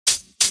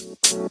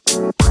What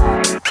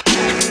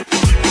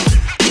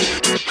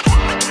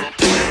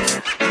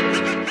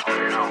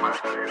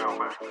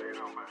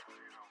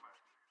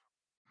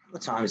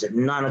time is it?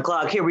 9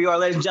 o'clock. Here we are,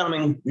 ladies and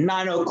gentlemen.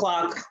 9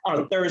 o'clock on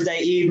a Thursday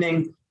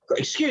evening.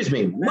 Excuse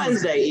me,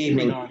 Wednesday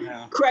evening.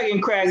 Craig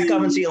and Craig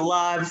coming to you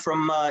live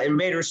from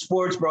Invader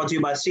Sports, brought to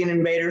you by Scene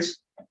Invaders.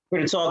 We're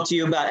going to talk to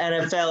you about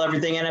NFL,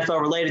 everything NFL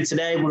related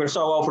today. We're going to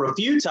start off with a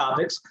few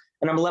topics,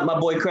 and I'm going to let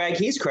my boy Craig,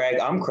 he's Craig,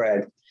 I'm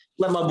Craig.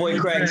 Let my boy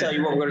Craig tell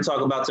you what we're going to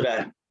talk about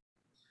today.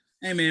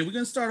 Hey, man, we're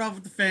going to start off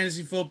with the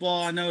fantasy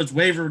football. I know it's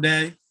waiver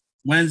day,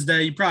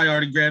 Wednesday. You probably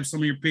already grabbed some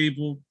of your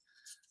people.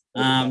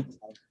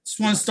 Just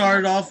want to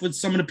start off with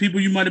some of the people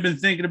you might have been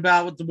thinking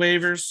about with the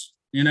waivers.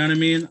 You know what I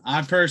mean?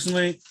 I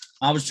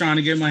was trying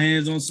to get my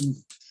hands on some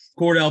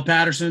Cordell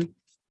Patterson.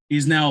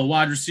 He's now a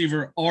wide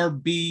receiver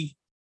RB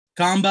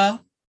combo.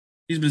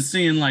 He's been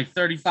seeing like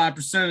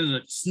 35% of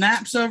the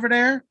snaps over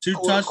there. Two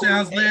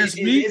touchdowns last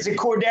week. Is it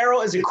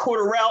Cordero? Is it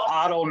Cordarrelle?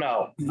 I don't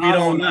know. You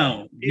don't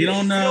know. You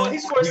don't know. He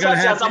scores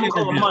touchdowns. I'm going to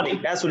call him money.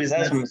 That's what he's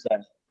asking to say.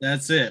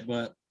 That's it.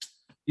 But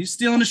he's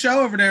stealing the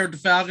show over there with the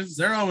Falcons.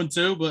 They're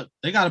 0-2, but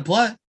they got to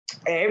play.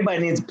 Hey, everybody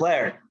needs a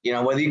player. You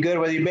know, whether you're good,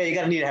 whether you're bad, you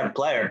got to need to have a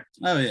player.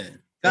 Oh, yeah.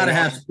 Got to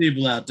have some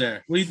people out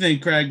there. What do you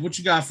think, Craig? What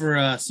you got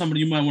for somebody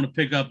you might want to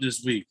pick up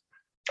this week?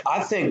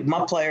 I think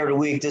my player of the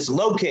week, this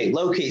low-key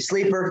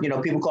sleeper. You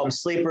know, people call him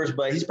sleepers,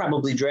 but he's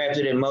probably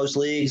drafted in most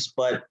leagues.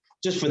 But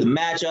just for the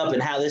matchup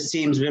and how this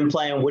team's been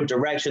playing, what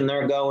direction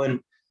they're going,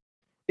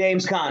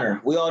 James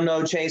Conner. We all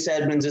know Chase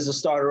Edmonds is a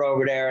starter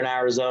over there in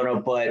Arizona,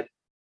 but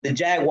the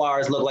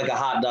Jaguars look like a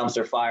hot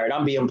dumpster fire, and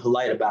I'm being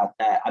polite about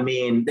that. I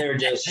mean, they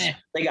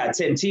got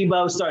Tim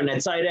Tebow starting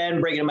at tight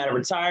end, breaking him out of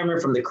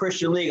retirement from the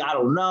Christian League. I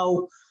don't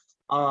know.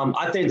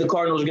 I think the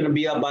Cardinals are going to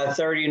be up by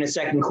 30 in the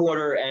second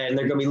quarter, and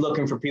they're going to be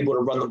looking for people to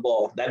run the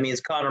ball. That means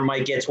Conner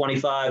might get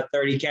 25,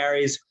 30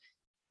 carries.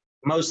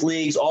 Most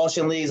leagues,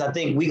 auction leagues, I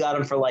think we got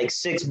him for like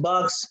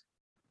 $6.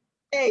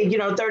 Hey,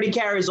 30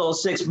 carries, all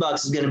 $6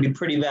 is going to be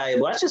pretty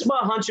valuable. That's just my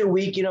hunch of the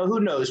week. Who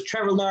knows?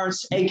 Trevor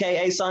Lawrence,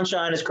 a.k.a.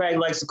 Sunshine, as Craig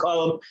likes to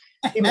call him,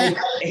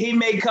 he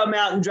may come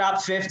out and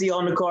drop 50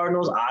 on the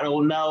Cardinals. I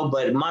don't know,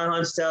 but my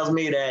hunch tells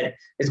me that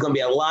it's going to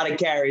be a lot of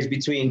carries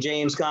between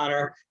James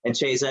Conner and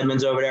Chase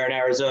Edmonds over there in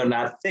Arizona. And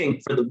I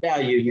think for the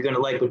value, you're going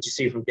to like what you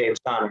see from James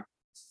Conner.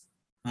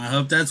 I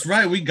hope that's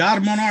right. We got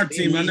him on our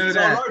team. I know that. He's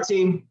on our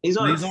team. He's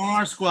on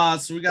our squad,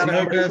 so we got to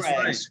hope that's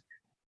right.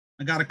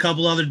 I got a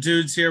couple other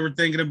dudes here we're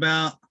thinking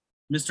about.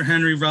 Mr.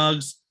 Henry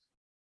Ruggs,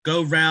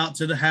 go route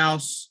to the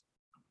house.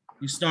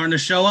 He's starting to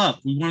show up.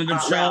 We wanted him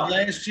to show up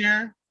last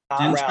year.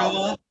 Didn't show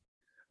up.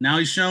 Now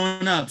he's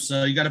showing up.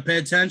 So you got to pay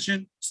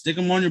attention. Stick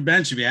him on your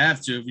bench if you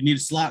have to. If you need a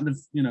slot in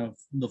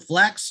the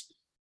flex,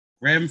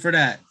 grab him for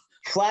that.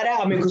 Flat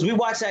out. I mean, because we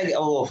watched that.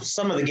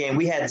 Some of the game.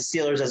 We had the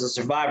Steelers as a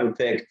survivor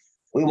pick.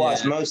 We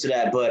watched most of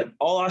that, but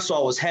all I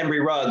saw was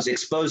Henry Ruggs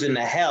exposing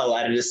the hell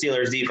out of the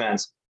Steelers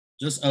defense.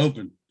 Just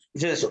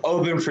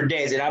open for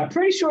days. And I'm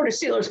pretty sure the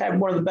Steelers have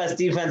one of the best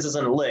defenses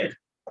in the league.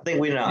 I think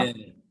we know.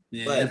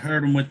 Yeah, but it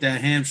hurt him with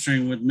that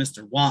hamstring with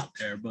Mr. Watt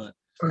there, but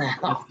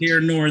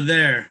here nor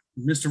there.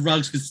 Mr.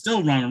 Ruggs could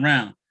still run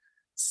around.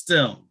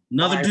 Still.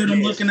 Another dude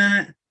I'm looking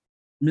at,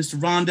 Mr.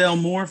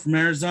 Rondale Moore from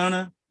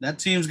Arizona. That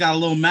team's got a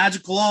little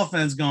magical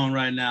offense going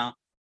right now.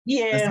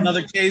 Yeah. That's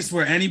another case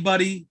where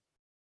anybody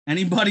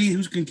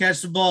who can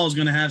catch the ball is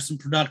going to have some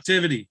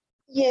productivity.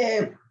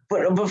 Yeah.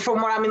 But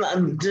from what I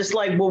mean, just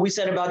like what we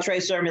said about Trey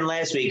Sermon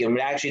last week, and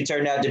it actually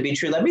turned out to be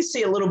true. Let me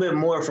see a little bit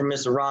more from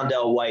Mr.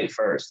 Rondell White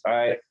first. All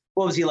right.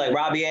 What was he like?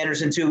 Robbie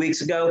Anderson 2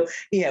 weeks ago?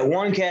 He had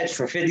one catch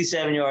for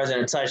 57 yards and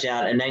a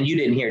touchdown, and then you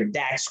didn't hear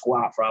Dak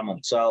squat from him.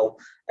 So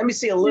let me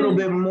see a little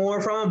bit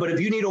more from him. But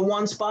if you need a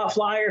one-spot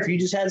flyer, if you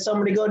just had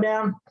somebody go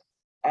down,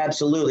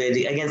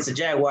 absolutely. Against the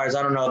Jaguars,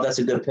 I don't know if that's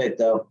a good pick,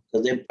 though,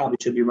 because they probably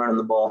should be running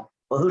the ball.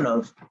 But who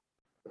knows?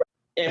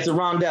 After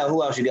Rondell,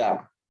 who else you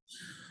got?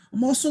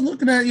 I'm also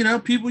looking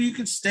at, people you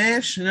could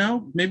stash,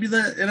 maybe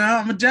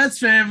I'm a Jets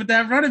fan, but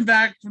that running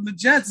back from the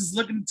Jets is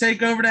looking to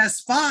take over that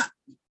spot.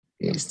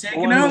 He's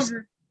taking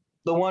over.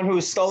 The one who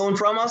was stolen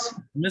from us?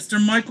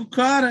 Mr. Michael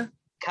Carter.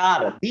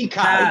 James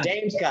Carter.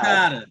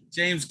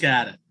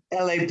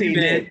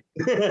 LAPD.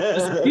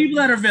 People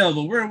that are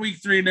available. We're in week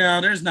 3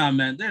 now. There's not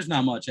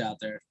much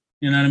out there.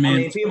 You know what I mean? I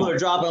mean, people are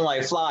dropping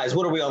like flies.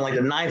 What are we on, like the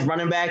 9th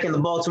running back in the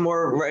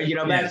Baltimore,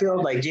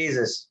 backfield? Like,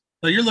 Jesus.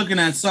 So you're looking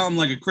at something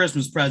like a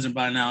Christmas present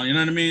by now. You know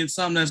what I mean?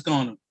 Something that's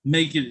going to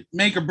make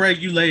or break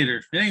you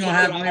later. It ain't going to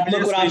happen.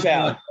 Look what I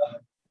found.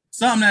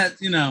 Something that,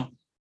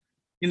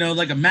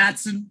 like a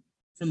Matson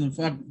from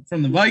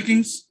the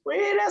Vikings.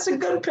 Yeah, that's a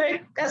good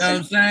pick. You know what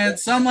I'm saying?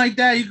 Something like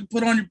that you can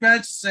put on your bench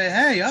and say,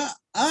 hey,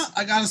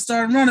 I got to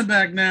start running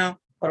back now.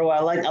 What do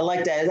I like? I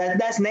like that.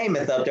 That's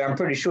Namath up there. I'm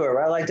pretty sure.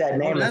 Right? I like that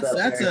Namath up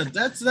there.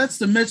 That's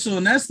the Mitchell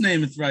and that's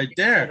Namath right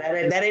there.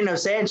 That ain't no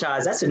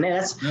Sanchez. That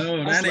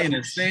ain't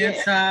a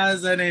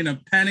Sanchez. That ain't a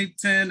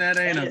Pennington. That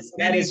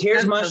is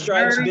here's my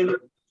stripes. My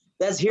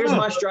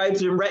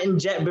stripes. Been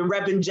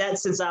repping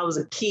Jets since I was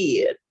a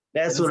kid.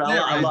 That's what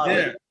I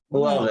love.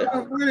 Love it.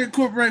 We're gonna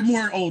incorporate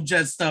more old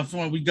Jet stuff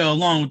when we go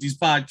along with these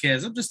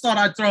podcasts. I just thought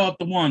I'd throw up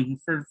the one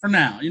for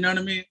now. You know what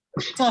I mean?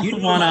 Toss You the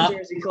know one my up.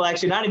 jersey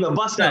collection. Not even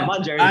busting out my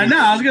jersey. I know.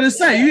 I was gonna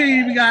say you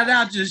ain't even got it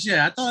out just yet.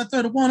 I thought I'd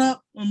throw the one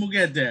up and we'll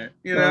get there.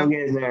 You know? We'll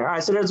get there. All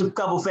right, so there's a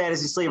couple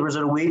fantasy sleepers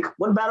of the week.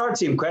 What about our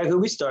team, Craig? Who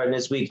we starting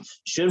this week?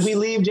 Should we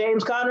leave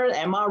James Conner?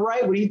 Am I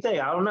right? What do you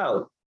think? I don't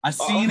know. I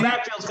seen it.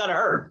 Backfield's kind of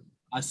hurt.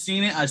 I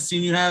seen it. I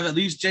seen you have at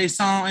least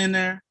Jason in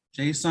there.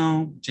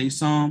 Jason.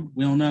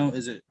 We don't know.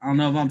 Is it? I don't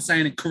know if I'm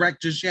saying it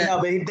correct just yet. No,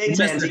 but they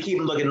tend to keep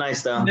him looking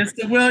nice though.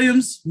 Mr.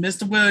 Williams.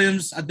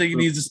 I think he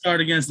needs to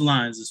start against the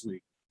Lions this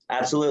week.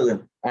 Absolutely.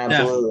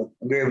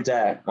 Agree with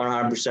that.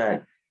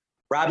 100%.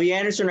 Robbie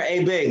Anderson or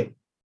AB?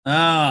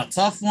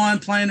 Tough one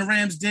playing the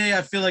Rams D.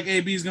 I feel like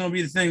AB is going to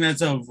be the thing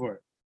that's over for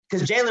it.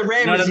 Because Jalen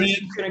Ramsey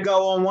is going to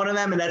go on one of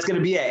them, and that's going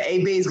to be it.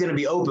 AB is going to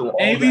be open.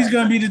 AB is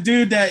going to be the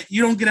dude that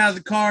you don't get out of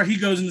the car. He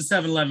goes into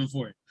 7-Eleven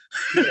for it.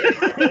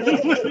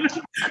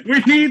 we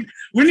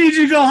need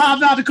you to go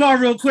hop out the car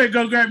real quick.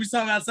 Go grab me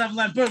something out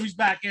 7-Eleven. Put me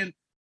back in.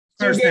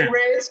 Two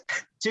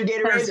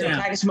Gatorades and a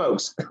pack of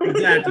smokes.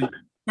 Exactly.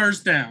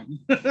 First down.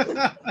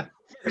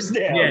 First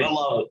down. Yeah. I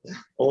love it.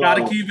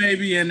 Gotta keep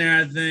AB in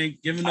there, I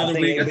think. Give him another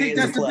week. I think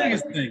that's the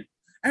biggest thing.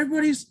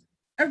 Everybody's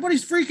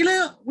freaking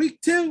out week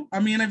 2.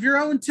 I mean, if you're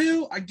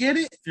 0-2, I get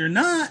it. If you're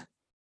not,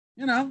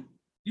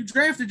 you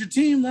drafted your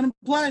team, let them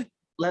play.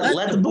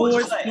 Let the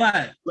boys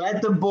play.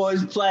 Let the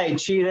boys play,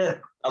 Cheetah.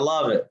 I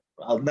love it.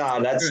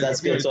 That's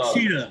good talk.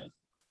 Cheetah.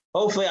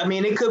 Hopefully, I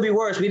mean, it could be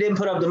worse. We didn't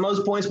put up the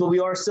most points, but we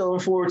are still in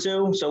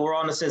 4-2, so we're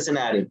on to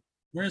Cincinnati.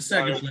 We're in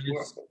second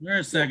place.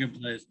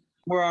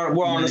 We're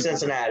on to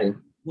Cincinnati.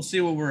 We'll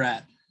see where we're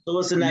at. So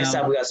what's the next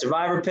time? We got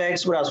survivor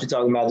picks. What else we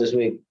talking about this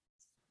week?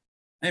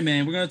 Hey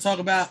man, we're gonna talk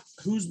about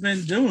who's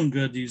been doing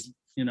good these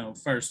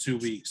first 2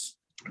 weeks.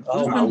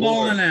 Who's been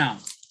balling out,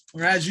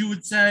 or as you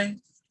would say,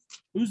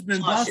 who's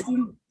been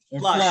busting or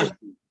flushing?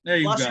 There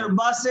you flushing go. Or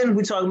busting?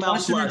 We talking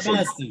about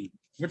flushing.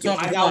 We're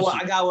talking.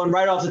 I got one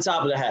right off the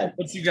top of the head.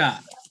 What you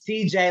got?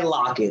 TJ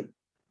Lockett.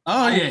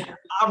 Oh yeah.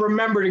 I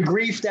remember the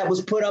grief that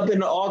was put up in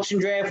the auction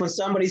draft when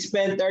somebody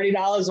spent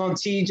 $30 on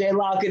TJ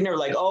Lockett, and they're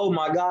like, "Oh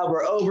my God,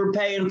 we're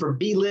overpaying for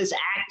B-list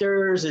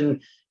actors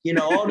and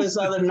all this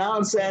other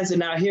nonsense." And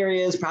now here he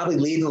is, probably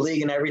leading the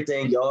league in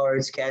everything: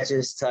 yards,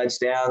 catches,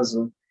 touchdowns,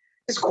 and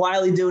just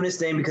quietly doing his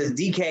thing because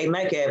DK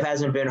Metcalf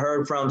hasn't been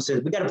heard from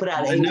since. We got to put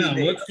out an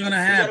APB. What's gonna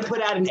happen? We got to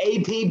put out an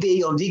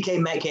APB on DK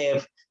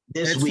Metcalf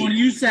this week. When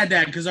you said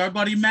that, because our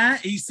buddy Matt,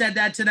 he said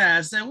that today.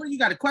 I said, "What, you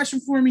got a question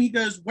for me?" He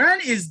goes,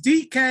 "When is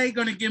DK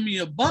going to give me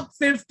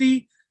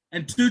 $150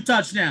 and 2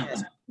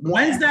 touchdowns?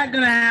 When's that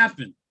going to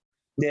happen?"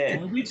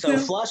 Yeah. So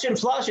flushing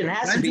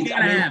has to be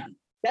going to happen.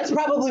 That's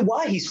probably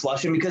why he's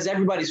flushing, because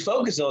everybody's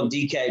focused on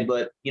DK.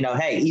 But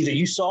hey, either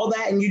you saw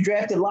that and you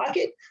drafted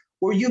Lockett,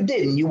 or you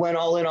didn't. You went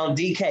all in on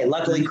DK.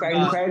 Luckily,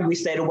 Craig, we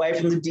stayed away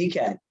from the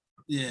DK.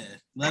 Yeah,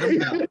 let him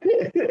go.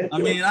 I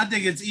mean, I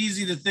think it's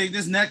easy to think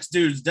this next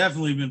dude's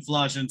definitely been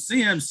flushing.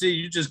 CMC,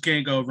 you just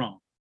can't go wrong.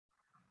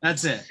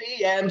 That's it.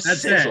 CMC.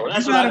 That's it.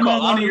 That's what I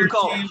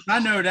call it. I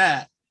know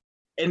that.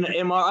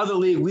 In my other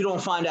league, we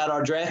don't find out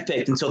our draft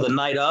pick until the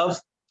night of.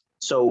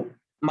 So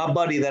my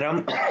buddy that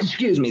I'm,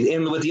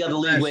 with the other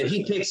league with,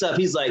 he picks up.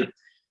 He's like,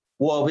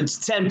 "Well, if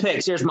it's 10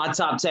 picks, here's my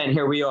top 10.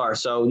 Here we are.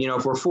 So,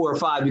 if we're 4 or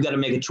 5, you got to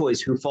make a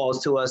choice who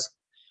falls to us."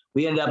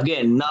 We end up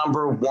getting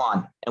number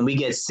 1, and we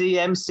get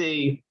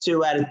CMC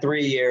 2 out of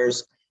 3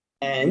 years.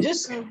 And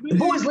just the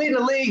boy's leading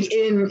the league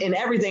in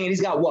everything. And he's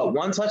got,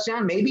 1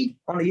 touchdown maybe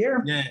on the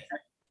year? Yeah.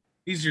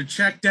 He's your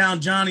check down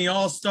Johnny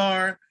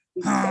All-Star.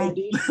 Let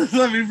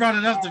me run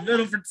it up the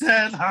middle for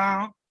 10.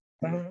 I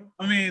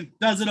mean,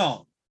 does it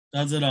all.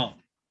 That's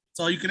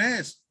all you can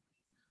ask.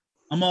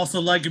 I'm also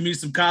liking me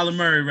some Kyler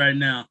Murray right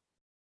now.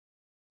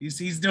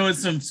 He's doing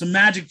some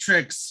magic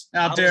tricks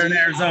out there in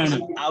Arizona.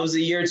 I was a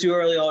year too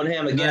early on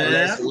him again.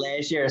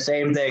 Last year,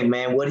 same thing,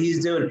 man. What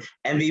he's doing,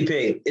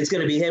 MVP. It's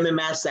going to be him and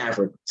Matt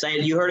Stafford.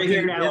 Saying you heard it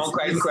here now on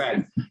Craig and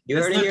Craig. You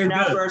heard it here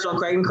now first on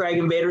Craig and Craig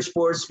and Vader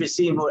Sports.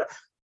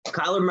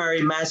 Kyler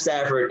Murray, Matt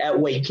Stafford.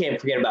 You can't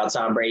forget about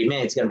Tom Brady.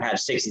 Man, it's going to have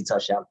 60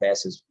 touchdown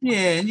passes.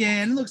 Yeah.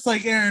 And it looks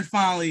like Aaron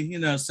finally,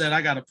 said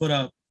I got to put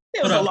up.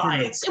 It was the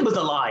Lions. It was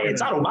the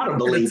Lions. I don't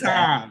believe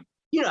that.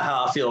 You know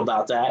how I feel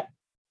about that.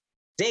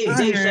 Dave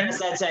sent us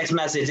that text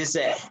message. It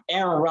said,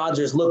 "Aaron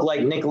Rodgers looked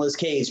like Nicolas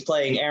Cage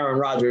playing Aaron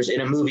Rodgers in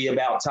a movie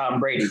about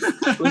Tom Brady."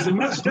 It was the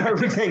most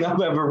perfect thing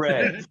I've ever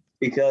read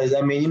because,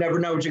 you never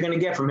know what you're going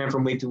to get from him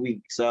from week to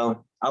week.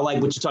 So I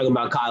like what you're talking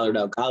about Kyler,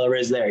 though. Kyler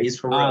is there. He's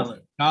for real.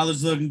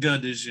 Kyler's looking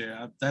good this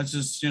year. That's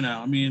just,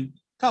 a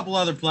couple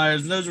other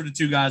players. Those were the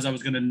 2 guys I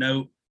was going to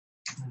note.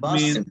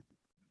 Busting.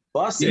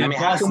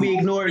 How can we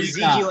ignore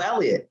Ezekiel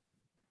Elliott?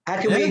 How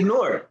can we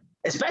ignore it?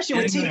 Especially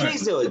what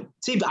TP's doing.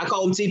 I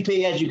call him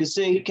TP, as you can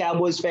see,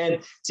 Cowboys fan.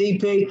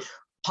 TP,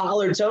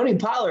 Tony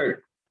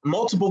Pollard.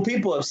 Multiple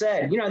people have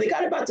said, they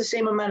got about the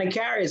same amount of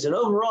carries, and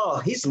overall,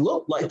 he's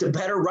looked like the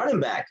better running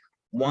back.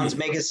 One's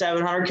making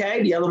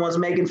 $700K, the other one's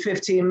making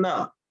 $15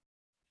 million.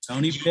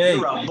 Tony P.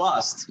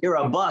 You're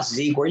a bust.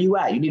 Zeke. Where you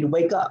at? You need to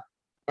wake up.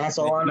 That's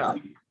all I know.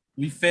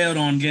 We failed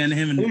on getting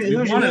him, and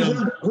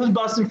who's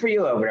busting for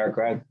you over there,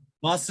 Craig?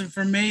 Busting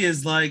for me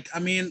is like, I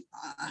mean,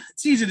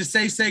 it's easy to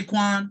say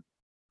Saquon,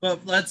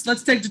 but let's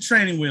take the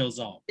training wheels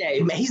off. Yeah,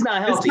 he's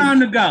not healthy. It's time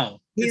to go.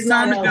 He's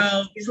not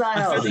healthy. He's not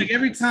healthy. I feel like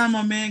every time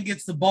my man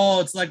gets the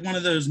ball, it's like one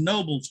of those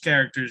Nobles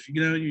characters,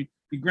 your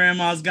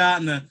grandma's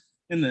got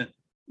in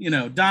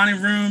the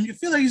dining room. You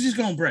feel like he's just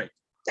gonna break.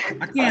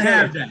 I can't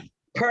have that.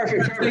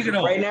 Perfect.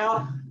 Right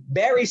now,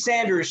 Barry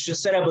Sanders should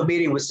set up a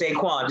meeting with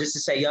Saquon just to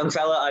say, young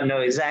fella, I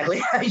know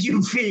exactly how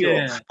you feel.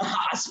 Yeah.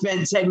 I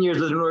spent 10 years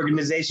with an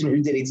organization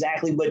who did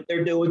exactly what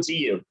they're doing to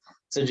you.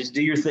 So just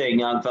do your thing,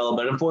 young fella.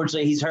 But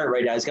unfortunately, he's hurt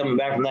right now. He's coming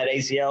back from that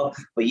ACL.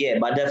 But yeah,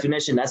 by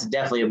definition, that's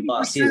definitely a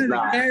bust. He's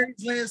not.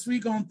 Last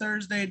week on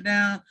Thursday.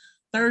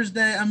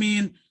 I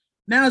mean,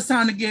 now it's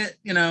time to get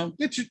your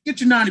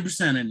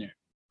 90% in there.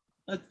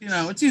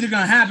 It's either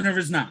going to happen or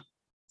it's not.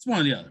 It's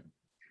one or the other.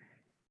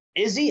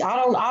 Is he? I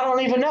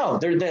don't even know.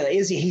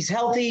 Is he? He's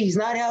healthy. He's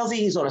not healthy.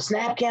 He's on a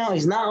snap count.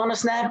 He's not on a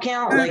snap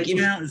count.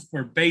 Count is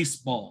for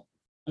baseball.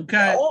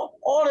 Okay.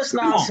 All this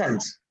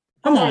nonsense.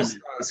 Come on.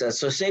 Nonsense.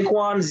 So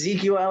Saquon,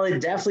 Ezekiel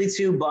Elliott, definitely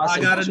two busts.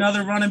 I got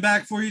another running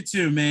back for you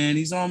too, man.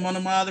 He's on one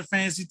of my other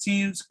fantasy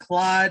teams,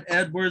 Clyde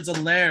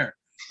Edwards-Helaire.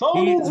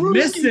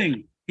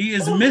 He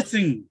is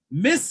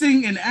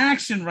missing in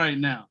action right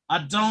now.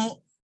 I don't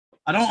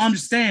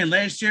understand.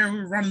 Last year we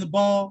were running the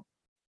ball.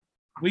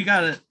 He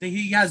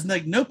has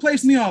like no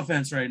place in the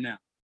offense right now.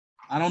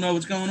 I don't know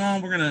what's going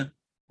on. We're gonna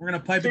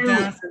pipe it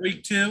down for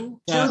week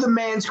 2. To the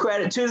man's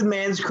credit,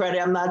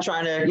 I'm not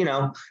trying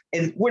to,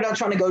 and we're not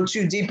trying to go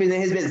too deep into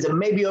his business.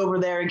 Maybe over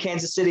there in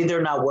Kansas City,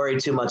 they're not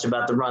worried too much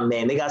about the run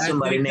game. They got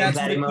somebody named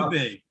Patty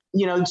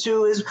Mahomes.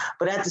 2 is,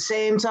 but at the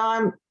same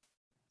time,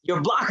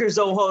 your blockers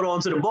don't hold on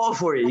to the ball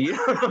for you. You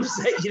know what I'm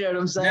saying?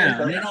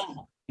 Yeah,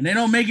 and they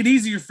don't make it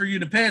easier for you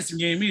to pass the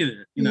game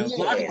either.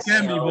 Blocking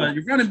can be, but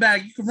you're running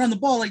back, you can run the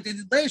ball like they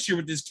did last year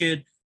with this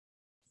kid.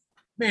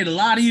 Made it a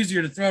lot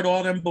easier to throw to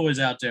all them boys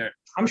out there.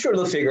 I'm sure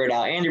they'll figure it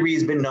out. Andy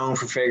Reid's been known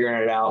for figuring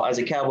it out. As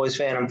a Cowboys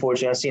fan,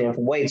 unfortunately, I've seen him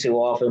way too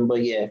often.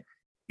 But yeah,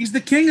 he's the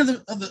king of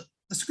the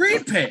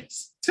screen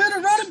pass to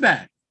the running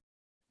back.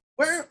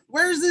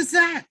 Where's this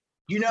at?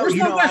 I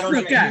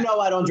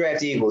don't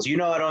draft Eagles.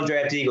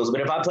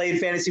 But if I played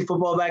fantasy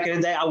football back in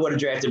the day, I would have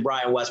drafted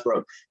Brian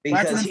Westbrook.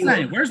 Because that's what I'm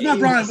saying. Where's my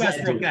Brian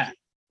Westbrook at?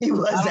 He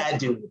was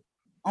that dude.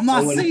 I'm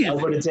not seeing it. I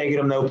would have taken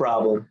him no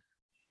problem.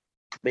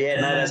 But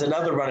yeah, no, that's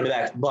another running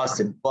back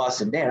busted.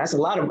 Damn, that's a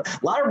lot of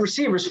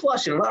receivers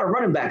flushing, a lot of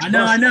running backs. I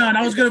know. And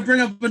I was going to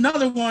bring up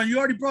another one. You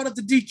already brought up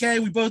the DK.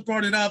 We both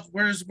brought it up.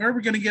 Where are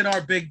we going to get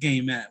our big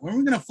game at? Where are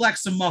we going to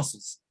flex some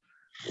muscles?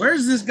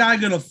 Where's this guy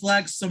going to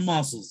flex some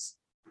muscles?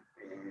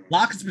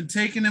 Lockett's been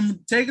taking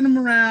him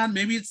around.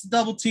 Maybe it's a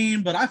double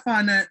team, but I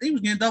find that he was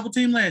getting double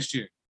team last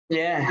year.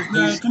 Yeah.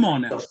 Come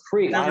on now. A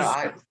freak.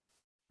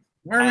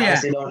 Where are we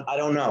at? I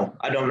don't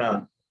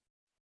know.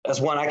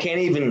 That's one I can't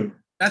even.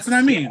 That's what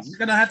I mean. We're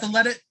gonna have to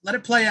let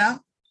it play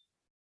out.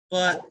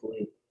 But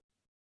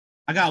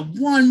I got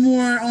one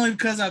more only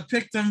because I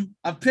picked him.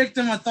 I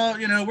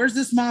thought, where's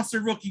this monster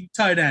rookie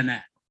tight end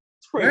at?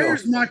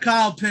 Where's my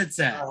Kyle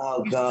Pitts at?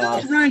 Oh,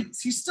 God.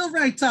 He's still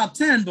ranked top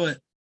 10, but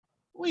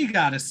we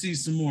got to see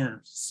some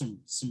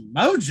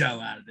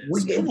mojo out of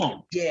this. Come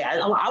on.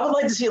 Yeah, I would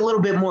like to see a little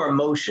bit more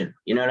emotion.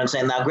 You know what I'm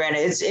saying? Now, granted,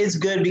 it's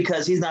good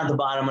because he's not the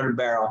bottom of the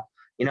barrel.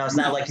 It's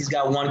not like he's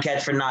got one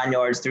catch for 9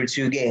 yards through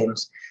 2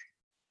 games.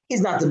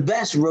 He's not the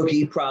best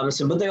rookie,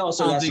 promising, but they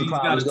also got some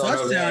problems going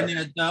over there.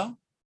 Yet, though.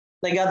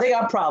 They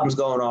got problems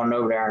going on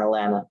over there in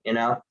Atlanta,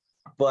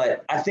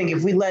 But I think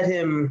if we let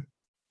him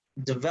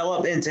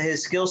develop into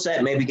his skill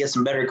set, maybe get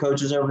some better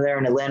coaches over there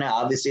in Atlanta.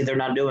 Obviously, they're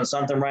not doing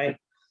something right,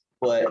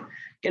 but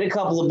get a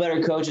couple of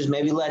better coaches,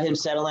 maybe let him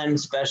settle in,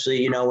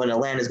 especially, when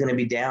Atlanta's going to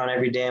be down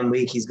every damn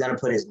week. He's going to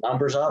put his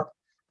numbers up.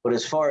 But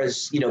as far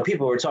as,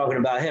 people were talking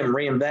about him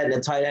reinventing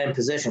the tight end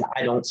position,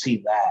 I don't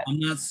see that. I'm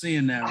not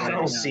seeing that right now. I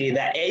don't see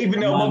that.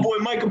 Even though my boy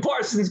Micah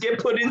Parsons get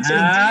put into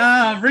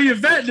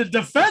reinventing the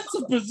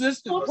defensive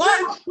position.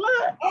 What?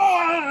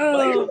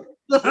 Oh,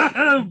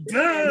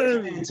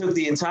 He took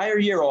the entire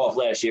year off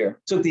last year.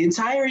 Didn't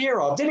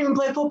even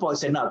play football. He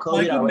said, "No,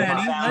 COVID out with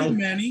my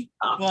family.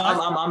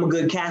 I'm a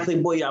good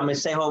Catholic boy. I'm gonna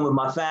stay home with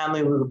my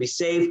family. We're gonna be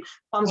safe."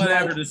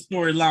 Whatever the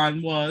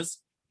storyline was.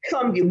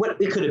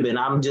 What it could have been.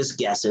 I'm just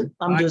guessing.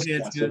 I get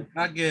you.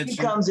 He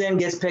comes in,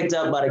 gets picked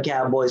up by the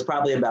Cowboys,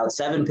 probably about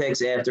 7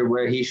 picks after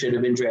where he should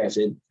have been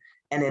drafted,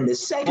 and in the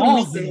second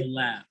week,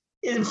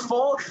 in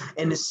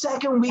the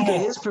second week of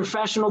his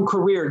professional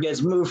career,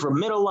 gets moved from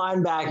middle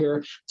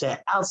linebacker to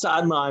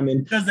outside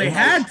lineman because they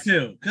had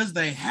to.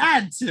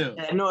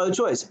 And no other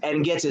choice,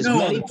 and gets as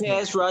many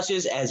pass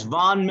rushes as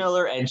Von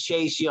Miller and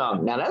Chase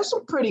Young. Now that's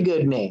some pretty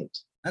good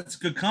names. That's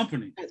good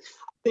company.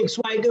 I think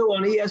Swagoo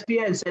on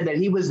ESPN said that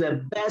he was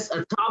a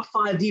top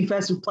 5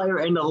 defensive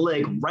player in the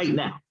league right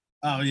now.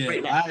 Oh, yeah.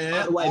 Right now.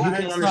 By the way, if you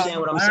can understand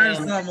what I'm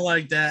saying. Something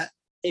like that.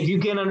 If you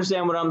can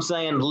understand what I'm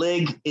saying,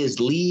 league is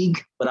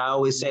league, but I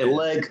always say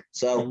leg.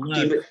 So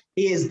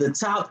he is the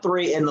top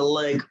 3 in the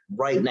league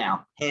right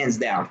now, hands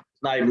down.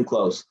 Not even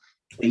close.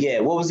 Yeah,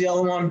 what was the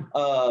other one?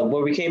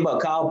 Where we came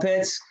up, Kyle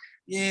Pitts.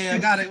 Yeah, I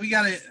got it. We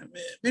got it.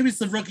 Maybe it's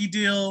the rookie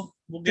deal.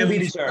 We'll give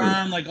him some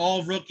time, like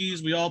all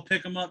rookies. We all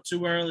pick them up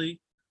too early.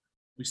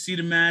 We see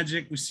the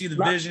magic. We see the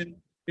vision.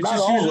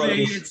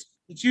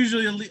 It's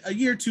usually a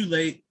year too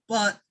late,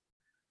 but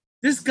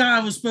this guy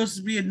was supposed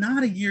to be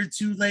not a year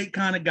too late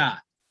kind of guy.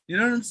 You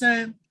know what I'm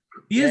saying?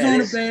 He is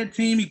on a bad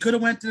team. He could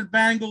have went to the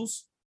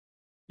Bengals.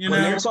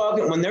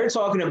 When they're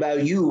talking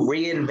about you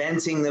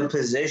reinventing the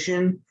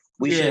position,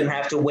 we shouldn't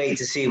have to wait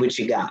to see what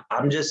you got.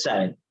 I'm just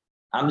saying.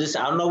 I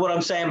don't know what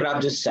I'm saying, but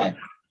I'm just saying.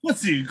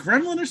 What's he,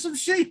 gremlin or some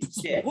shape?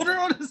 Yeah. What are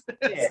all this?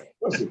 Yeah.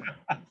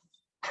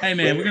 Hey,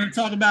 man, we're going to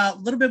talk about a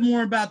little bit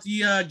more about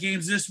the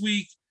games this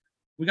week.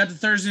 We got the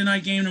Thursday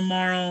night game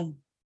tomorrow.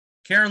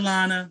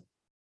 Carolina,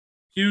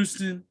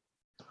 Houston.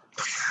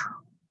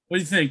 What do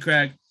you think,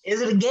 Craig? Is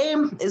it a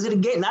game? Is it a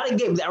game? Not a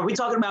game. Are we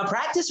talking about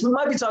practice? We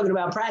might be talking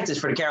about practice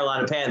for the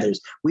Carolina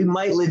Panthers. We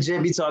might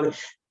legit be talking.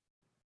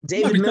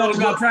 David Mills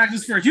talking about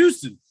practice for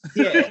Houston.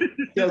 Yeah.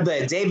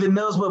 David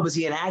Mills, what was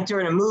he, an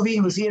actor in a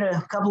movie? Was he in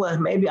a couple of,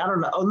 maybe, I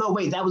don't know. Oh, no,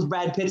 wait, that was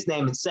Brad Pitt's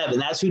name in Seven.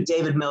 That's who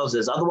David Mills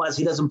is. Otherwise,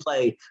 he doesn't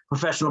play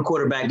professional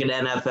quarterback in the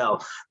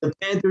NFL. The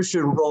Panthers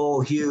should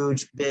roll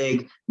huge,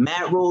 big.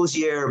 Matt Rule's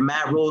year,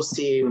 Matt Rule's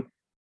team.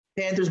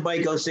 Panthers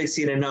might go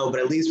 16-0, but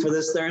at least for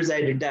this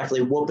Thursday, they're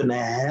definitely whooping the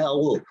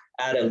hell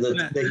out of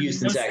the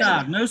Houston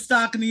Texans. No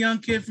stock in the young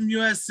kid from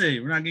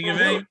USC. We're not going to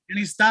give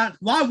any stock.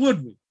 Why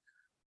would we?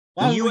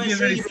 Why would we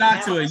give any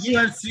stock to a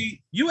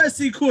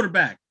USC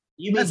quarterback?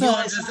 That's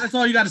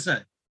all you got to say.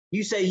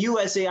 You say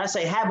USC, I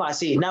say, have I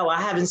seen? No,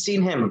 I haven't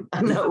seen him.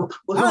 No.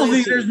 I don't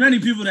think there's many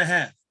people that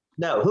have.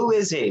 No, who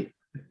is he?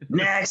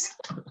 Next.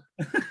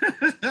 All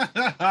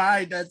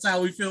right, that's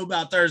how we feel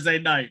about Thursday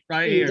night,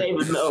 right here.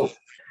 David, no.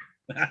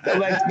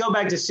 Go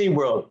back to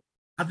SeaWorld.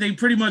 I think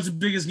pretty much the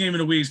biggest game of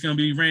the week is going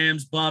to be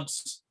Rams,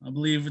 Bucks. I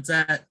believe it's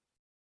at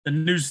the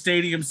new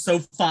stadium,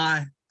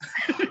 SoFi.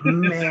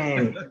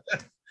 Man.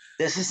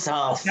 This is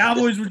tough.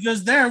 Cowboys were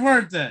just there,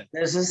 weren't they?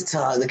 This is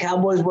tough. The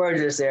Cowboys were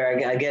just there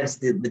against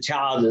the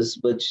Chargers,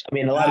 which, I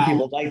mean, a lot of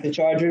people like the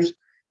Chargers,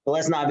 but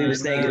let's not be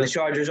mistaken. The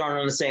Chargers aren't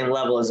on the same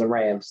level as the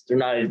Rams. They're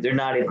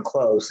not even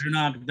close. They're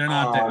not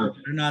there.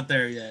 They're not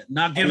there yet.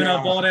 Not giving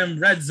up all them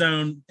red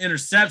zone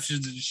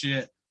interceptions and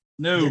shit.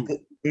 No.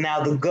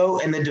 Now the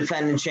GOAT and the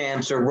defending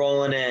champs are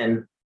rolling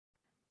in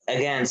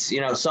against,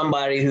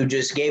 somebody who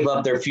just gave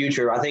up their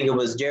future. I think it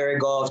was Jared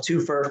Goff,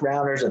 2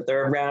 first-rounders, a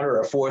third-rounder,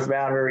 a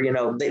fourth-rounder.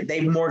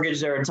 They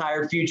mortgaged their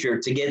entire future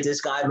to get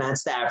this guy, Matt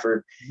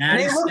Stafford. And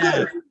they look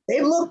good.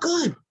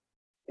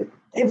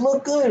 They've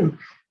looked good.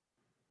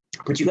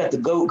 But you got the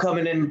GOAT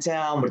coming into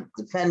town, with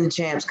defending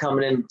champs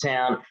coming into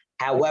town.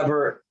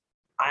 However,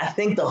 I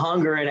think the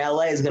hunger in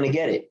LA is going to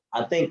get it.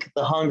 I think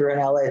the hunger in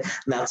LA.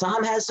 Now,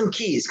 Tom has some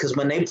keys because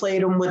when they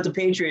played him with the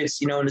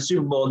Patriots, in the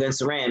Super Bowl against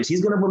the Rams,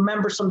 he's going to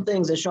remember some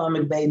things that Sean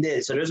McVay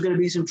did. So there's going to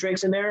be some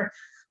tricks in there.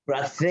 But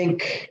I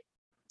think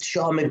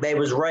Sean McVay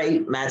was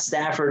right. Matt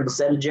Stafford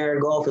instead of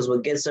Jared Goff is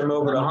what gets him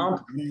over the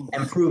hump,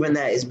 and proving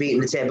that is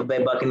beating the Tampa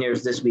Bay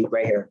Buccaneers this week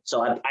right here.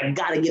 So I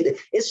got to give it.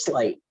 It's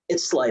slight,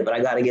 but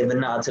I got to give the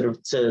nod to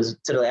the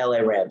LA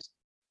Rams.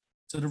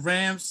 To the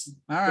Rams,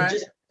 all right.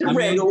 Just a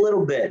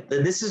little bit.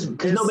 This is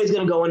because nobody's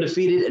going to go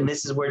undefeated, and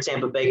this is where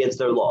Tampa Bay gets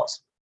their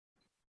loss.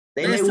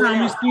 Last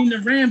time we've seen the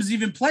Rams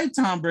even play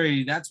Tom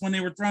Brady, that's when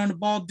they were throwing the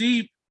ball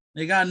deep.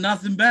 They got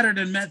nothing better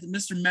than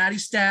Mr. Matty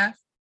Staff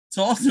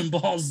tossing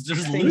balls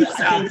just loose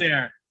out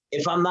there.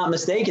 If I'm not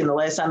mistaken, the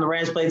last time the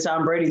Rams played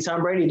Tom Brady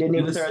didn't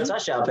even throw a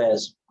touchdown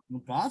pass.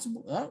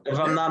 Possible. Oh, if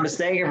I'm not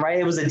mistaken, right?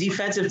 It was a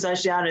defensive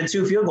touchdown and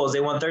 2 field goals.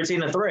 They won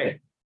 13-3.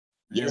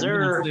 Yes,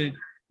 sir.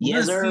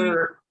 Yes,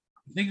 sir.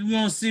 I think we're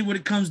going to see what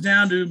it comes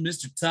down to,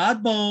 Mr.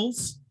 Todd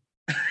Bowles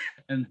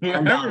and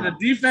whoever the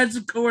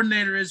defensive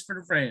coordinator is for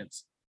the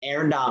Rams.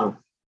 Aaron Donald.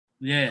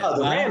 Yeah. Oh,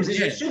 the Rams,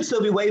 it should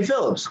still be Wade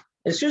Phillips.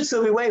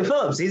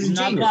 He's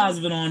not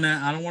positive on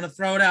that. I don't want to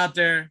throw it out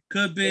there.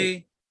 Could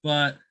be,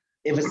 but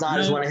if it's not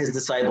as one of his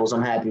disciples,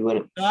 I'm happy with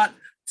it.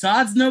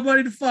 Todd's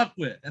nobody to fuck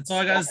with. That's all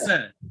I got to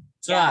say.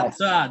 Todd.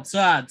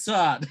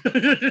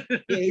 Yeah,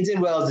 he did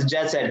well as the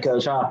Jets head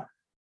coach, huh?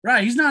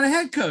 Right, he's not a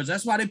head coach.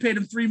 That's why they paid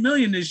him $3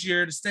 million this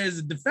year to stay as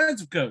a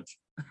defensive coach.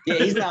 Yeah,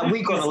 he's not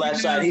weak on the left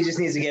side. He just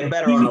needs to get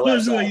better on the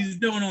left side. What he's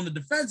doing on the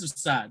defensive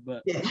side,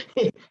 but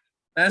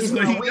that's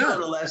what he's weak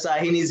on the left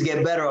side. He needs to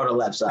get better on the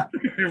left side.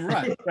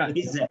 Right.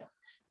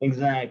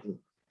 Exactly.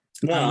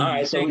 No, all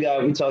right. So we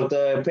talked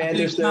the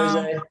Panthers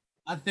Thursday.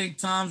 I think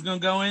Tom's gonna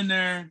go in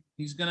there.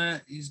 He's gonna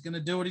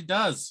do what he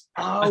does.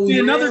 Oh,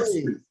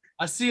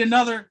 I see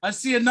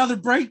another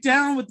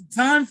breakdown with the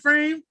time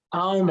frame.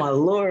 Oh my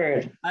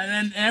Lord. And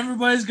then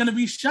everybody's gonna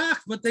be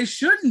shocked, but they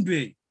shouldn't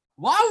be.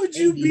 Why would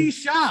you be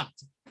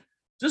shocked?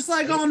 Just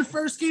like on the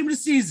first game of the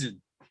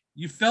season.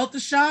 You felt the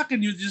shock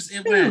and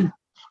it went.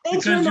 They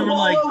turned the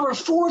ball over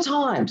 4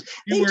 times.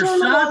 You were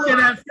shocked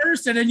at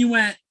first, and then you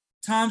went,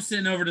 Tom's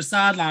sitting over the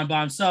sideline by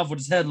himself with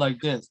his head like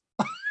this.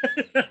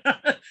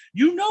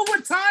 You know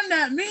what time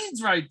that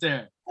means right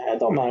there. It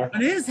don't matter.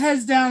 When his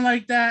head's down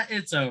like that,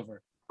 it's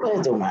over.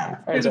 It don't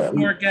matter. Get a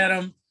fork at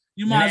him.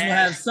 You might as well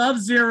have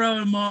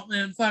Sub-Zero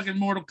and fucking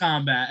Mortal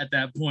Kombat at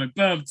that point.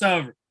 Boom, it's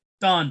over.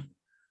 Done.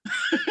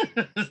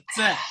 That's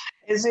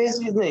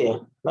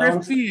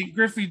it.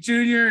 Griffey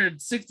Jr.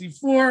 at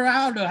 64.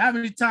 I don't know how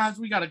many times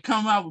we got to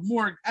come out with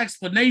more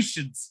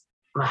explanations.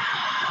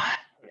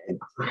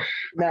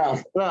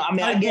 No, I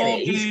mean, I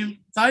get it.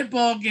 Tight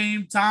ball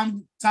game.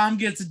 Tom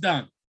gets it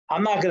done.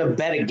 I'm not going to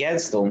bet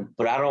against him,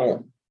 but I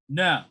don't.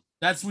 No,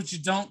 that's what you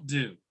don't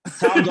do.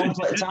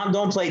 Tom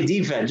don't play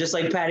defense, just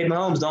like Patty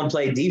Mahomes don't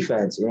play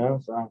defense, you know?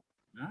 So.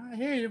 I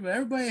hear you, but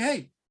everybody,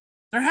 hey,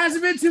 there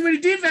hasn't been too many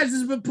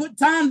defenses, but put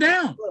Tom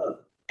down.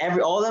 Look,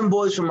 all them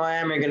boys from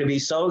Miami are going to be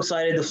so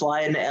excited to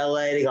fly into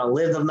LA. They're going to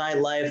live the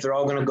nightlife. They're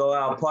all going to go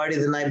out, party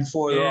the night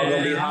before. They're all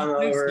going to be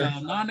hungover. So.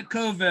 Not in the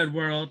COVID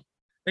world.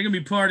 They're going to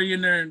be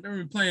partying there. They're going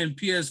to be playing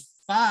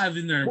PS5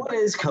 in their What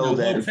is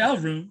COVID? Hotel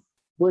room.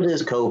 What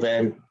is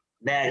COVID?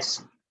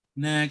 Next.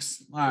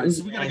 All right,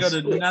 so we got to go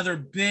to another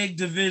big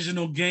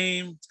divisional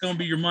game. It's going to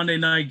be your Monday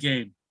night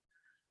game.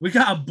 We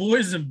got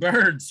Boys and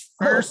Birds,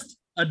 first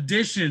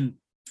edition,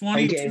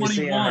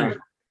 2021.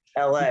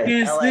 LA.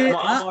 I'm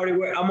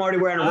already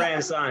wearing a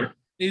Rams sign.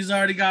 He's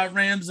already got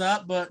Rams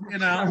up, but, you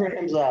know.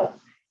 Rams up.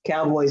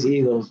 Cowboys,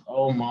 Eagles.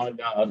 Oh, my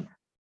God.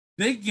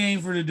 Big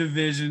game for the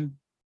division.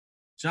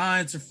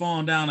 Giants are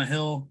falling down a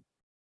hill.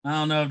 I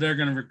don't know if they're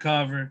going to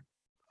recover.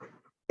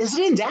 Is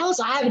it in Dallas?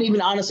 I haven't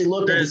even honestly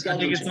looked at this. I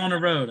think it's on the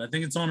road.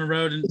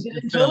 In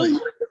Philly.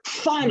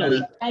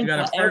 Finally. You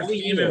got a first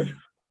game. I'm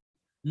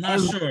not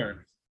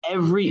sure.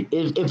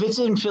 If it's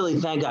in Philly,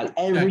 thank God.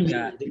 Every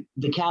year,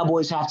 the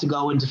Cowboys have to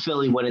go into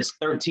Philly when it's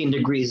 13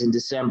 degrees in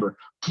December.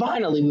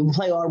 Finally, we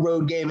play our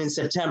road game in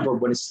September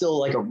when it's still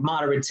like a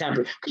moderate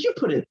temperature.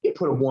 Because you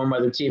put a warm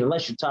weather team,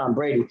 unless you're Tom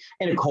Brady,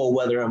 in a cold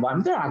weather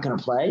environment, they're not going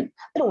to play.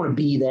 They don't want to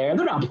be there.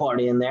 They're not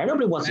partying there.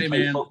 Nobody wants to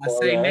play football. I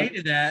say nay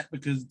to that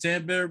because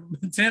Tampa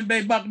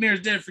Bay Buccaneers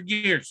did it for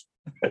years.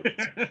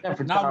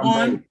 Not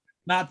one, Brady.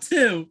 Not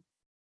two.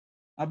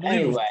 I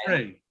believe it was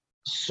three.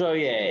 So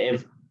yeah,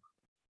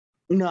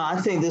 I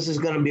think this is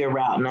going to be a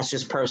rout, and that's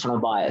just personal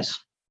bias.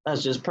 I'm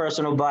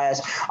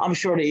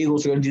sure the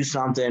Eagles are going to do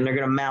something. They're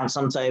going to mount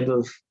some type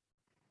of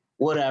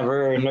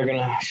whatever, and they're going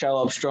to show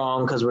up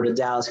strong because we're the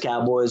Dallas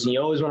Cowboys, and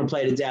you always want to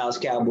play the Dallas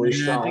Cowboys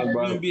strong, bro. You're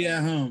going to be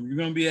at home. You're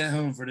going to be at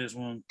home for this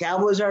one.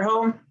 Cowboys are at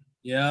home?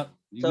 Yep.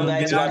 So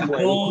that's our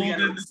cold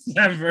in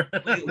December.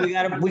 we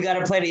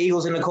gotta play the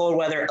Eagles in the cold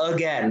weather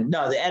again.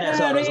 No, the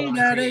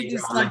NFL they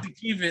just like to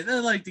keep it. They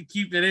like to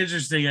keep it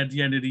interesting at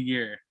the end of the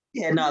year.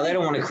 Yeah, no, they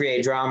don't want to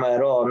create drama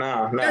at all.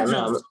 No.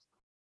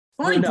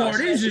 Funny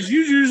part is you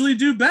usually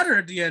do better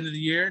at the end of the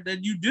year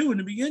than you do in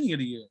the beginning of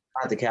the year.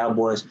 Not the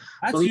Cowboys.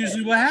 That's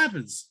usually what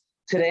happens.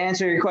 To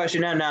answer your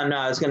question,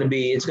 no, it's gonna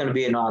be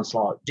an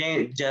onslaught.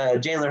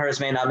 Jalen Hurts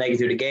may not make it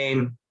through the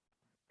game.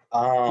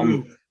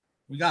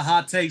 We got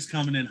hot takes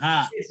coming in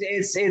hot.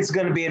 It's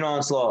going to be an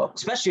onslaught,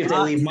 especially if they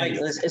leave Mike.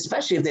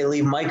 Especially if they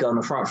leave Micah on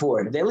the front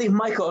four. If they leave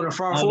Micah on the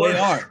front four,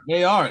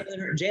 they are.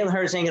 Jalen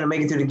Hurts ain't going to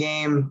make it through the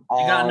game.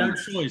 They got no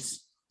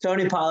choice.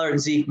 Tony Pollard and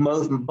Zeke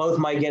both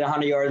might get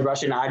 100 yards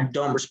rushing. I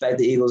don't respect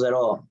the Eagles at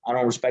all. I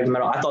don't respect them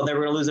at all. I thought they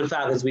were going to lose to the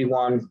Falcons. We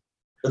won,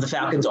 but the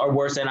Falcons are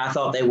worse than I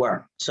thought they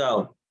were.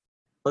 So,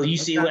 but you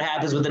see what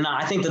happens with the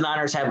Niners. I think the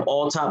Niners have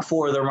all top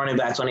four of their running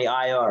backs on the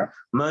IR.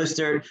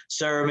 Mostert,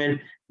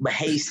 Sermon,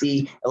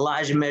 Hasty,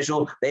 Elijah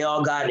Mitchell, they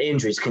all got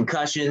injuries,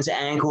 concussions,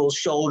 ankles,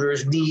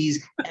 shoulders,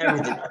 knees,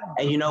 everything.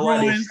 And you know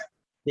what?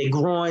 They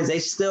groins. They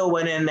still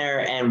went in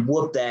there and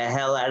whooped the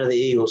hell out of the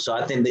Eagles. So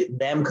I think that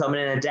them coming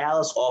in at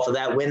Dallas off of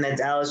that win that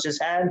Dallas just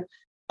had,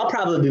 I'll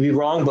probably be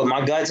wrong, but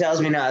my gut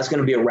tells me now it's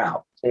going to be a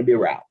rout. It's going to be a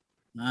rout.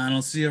 I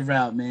don't see a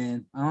rout,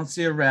 man. I don't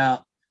see a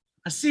rout.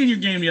 I seen your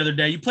game the other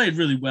day. You played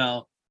really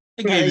well.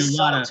 They gave you a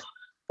lot of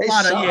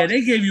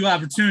they gave you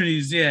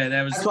opportunities. Yeah,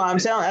 that's why I'm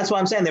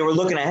saying they were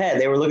looking ahead.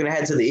 They were looking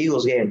ahead to the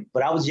Eagles game.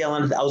 But I was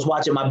yelling. I was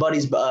watching my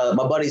buddy's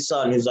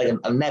son, who's like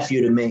a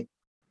nephew to me,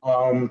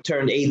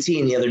 turned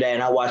 18 the other day,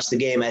 and I watched the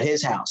game at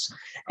his house.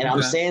 And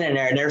I'm standing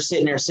there, and they're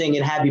sitting there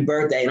singing "Happy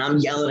Birthday," and I'm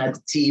yelling at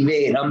the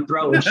TV, and I'm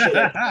throwing shit.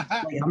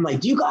 I'm like,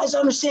 "Do you guys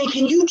understand?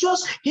 Can you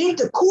just hit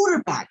the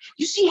quarterback?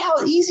 You see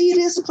how easy it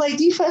is to play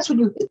defense when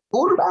you hit the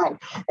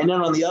quarterback?" And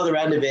then on the other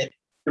end of it,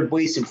 they're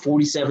wasting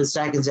 47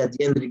 seconds at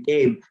the end of the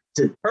game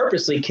to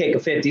purposely kick a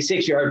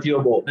 56-yard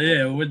field goal.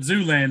 Yeah, with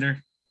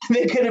Zoolander.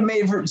 They could have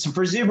made for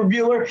Zuber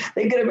Bueller.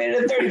 They could have made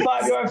it a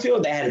 35-yard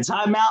field. They had a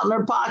timeout in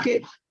their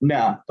pocket.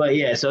 No, but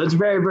yeah, so it's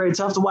very, very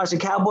tough to watch the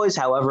Cowboys.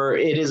 However,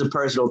 it is a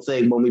personal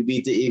thing when we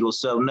beat the Eagles.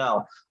 So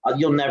no,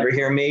 you'll never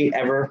hear me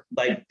ever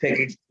like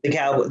pick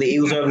the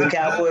Eagles over the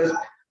Cowboys.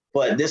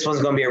 But this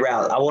one's going to be a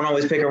rout. I won't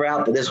always pick a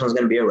rout, but this one's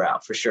going to be a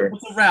rout for sure.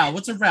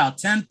 What's a rout?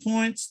 10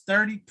 points,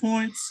 30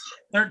 points,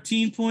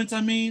 13 points,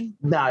 I mean?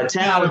 No,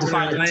 10 I would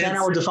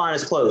define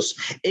as close.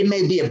 It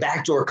may be a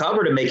backdoor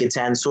cover to make it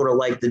 10, sort of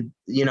like the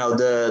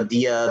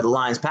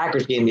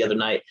Lions-Packers game the other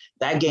night.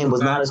 That game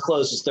was not as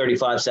close as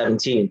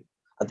 35-17.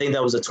 I think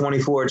that was a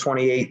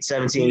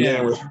 24-28-17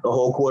 game with the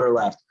whole quarter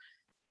left.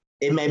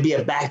 It may be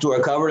a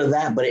backdoor cover to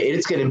that, but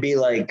it's going to be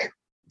like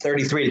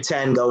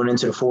 33-10 going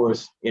into the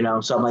fourth,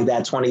 something like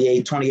that,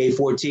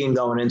 28-14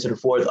 going into the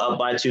fourth, up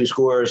by 2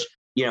 scores.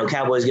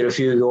 Cowboys get a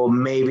field goal,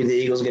 maybe the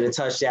Eagles get a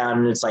touchdown,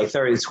 and it's like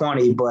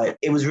 30-20, but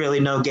it was really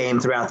no game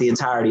throughout the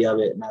entirety of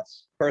it. And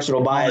that's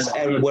personal bias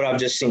and what I've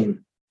just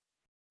seen.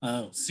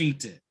 Oh, seen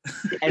it.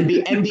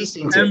 MB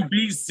seen it.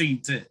 MB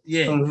seen it.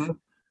 Yeah. Mm-hmm.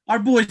 Our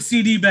boy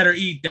CD better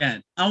eat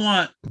that. I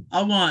want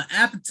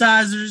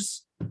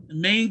appetizers,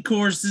 main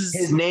courses.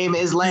 His name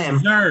is Lamb.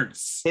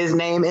 Desserts. His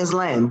name is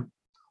Lamb.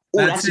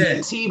 Oh, that's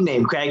a team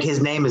name, Craig.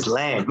 His name is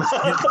Lamb.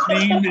 His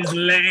name is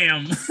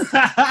Lamb.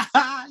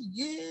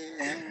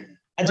 Yeah.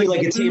 I do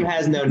like a team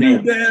has no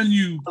name.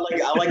 You.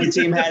 I like a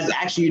team has.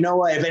 Actually, you know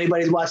what? If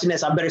anybody's watching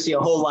this, I better see a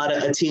whole lot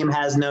of a team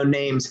has no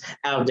names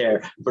out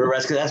there for the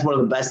rest, because that's one of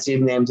the best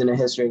team names in the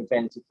history of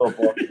fantasy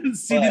football.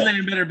 CD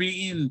Lamb better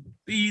be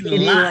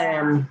eating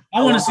live.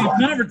 I want to see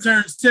punt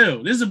returns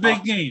too. This is a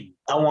big game.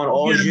 I want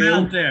all you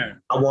out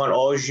there. I want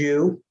all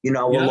you. A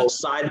little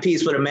side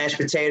piece with the mashed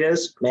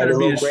potatoes. Maybe a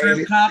little gravy.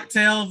 Shrimp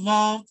cocktail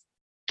involved.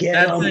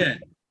 That's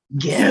it.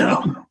 Get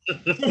them.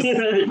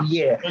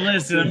 Yeah. But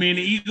listen, I mean,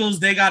 the Eagles,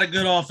 they got a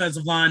good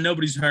offensive line.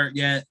 Nobody's hurt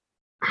yet.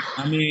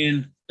 I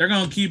mean, they're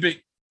going to keep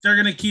it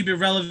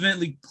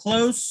relevantly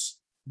close,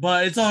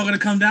 but it's all going to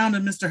come down to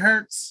Mr.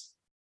 Hurts.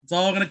 It's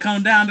all going to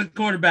come down to the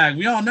quarterback.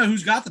 We all know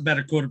who's got the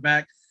better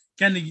quarterback.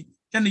 Can the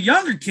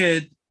younger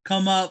kid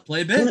come up,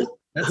 play big?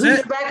 That's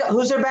it.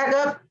 Who's their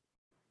backup?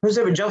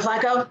 Joe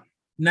Flacco?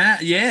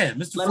 Yeah,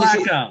 Mr.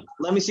 Flacco.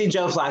 Let me see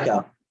Joe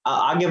Flacco.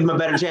 I'll give him a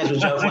better chance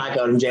with Joe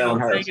Flacco than Jalen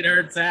Hurts. Take it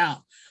Hurts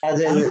out.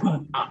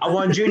 I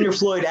want Junior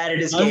Floyd out of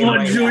this game.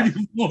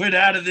 Floyd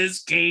out of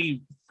this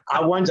game.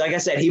 Like I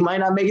said, he might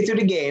not make it through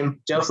the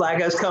game. Joe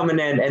Flacco's coming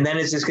in, and then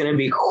it's just going to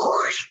be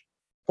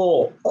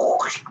pull.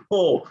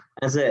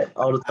 That's it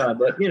all the time.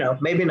 But,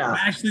 maybe not.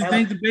 I actually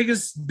think the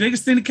biggest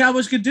thing the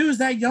Cowboys could do is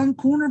that young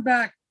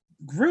cornerback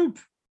group.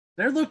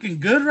 They're looking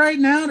good right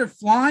now. They're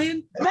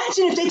flying.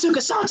 Imagine if they took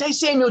Asante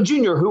Samuel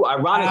Jr., who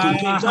ironically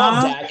picked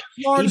off Dak.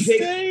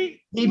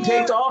 He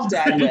picked off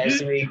Dak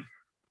last week.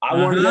 I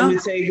wanted them to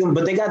take him,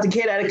 but they got the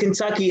kid out of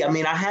Kentucky. I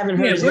mean, I haven't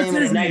heard his name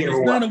in a negative.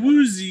 It's not a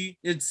Woozy.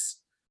 It's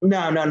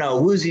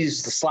no.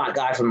 Woozy's the slot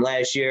guy from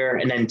last year,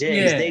 and then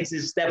Diggs. Yeah. Diggs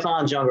is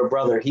Stephon's younger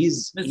brother.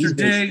 He's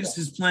Diggs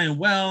is playing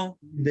well.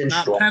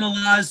 Not strong.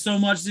 Penalized so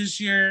much this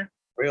year.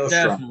 Real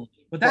definitely.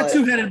 Strong. But that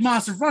two-headed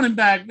monster running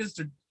back,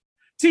 Mr.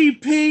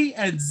 TP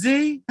and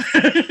Z.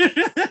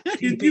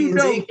 TP you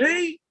know Z?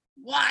 me?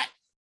 What?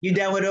 You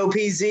down with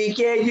OPZ?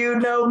 Yeah, you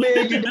know me.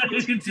 Yeah,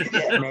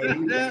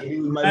 maybe.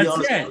 Might be on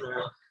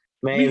the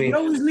maybe. You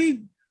always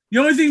need. The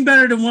only thing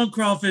better than one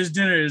crawfish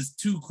dinner is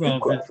two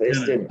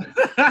crawfish dinner.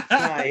 But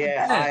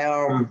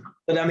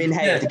I mean,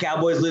 hey, if the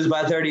Cowboys lose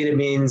by 30, that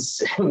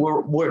means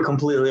we're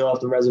completely off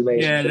the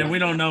reservation. Yeah, then we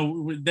don't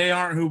know. They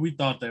aren't who we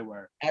thought they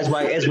were. As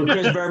what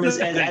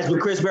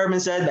Chris Berman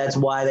said, that's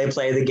why they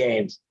play the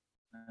games.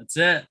 That's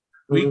it.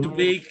 Week to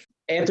week.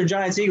 After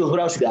Giants Eagles, what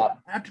else you got?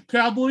 After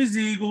Cowboys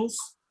Eagles.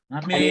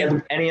 I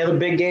mean, any other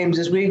big games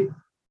this week?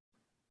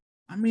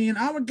 I mean,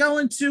 I would go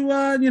into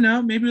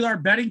maybe our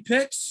betting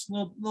picks,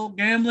 little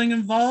gambling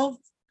involved.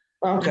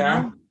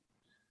 Okay.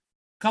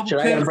 Couple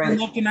picks I'm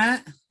looking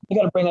at. I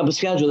got to bring up a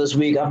schedule this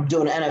week. I'm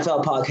doing an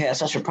NFL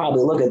podcast. I should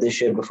probably look at this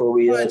shit before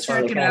we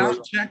check it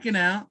out. Check it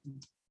out.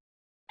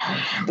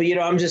 But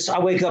I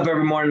wake up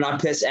every morning and I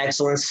piss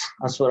excellence.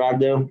 That's what I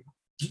do.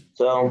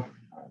 So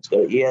let's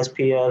go to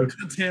ESPN.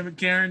 God damn it,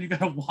 Karen, you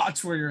got to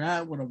watch where you're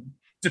at when I'm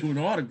doing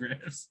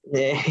autographs.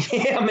 Yeah,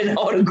 I'm in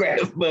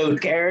autograph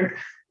mode, Karen.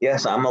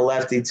 Yes, I'm a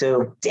lefty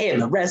too. Damn,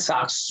 the Red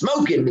Sox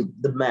smoking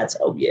the Mets.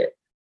 Oh, yeah.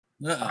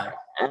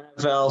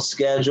 NFL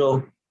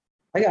schedule.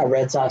 I got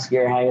Red Sox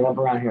gear hanging up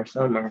around here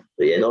somewhere.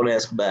 But yeah, don't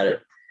ask about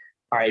it.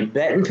 All right,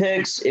 betting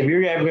picks. If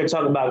you're ever going to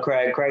talk about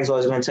Craig's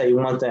always going to tell you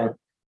one thing.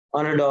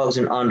 Underdogs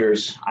and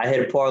unders. I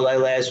hit a parlay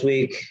last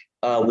week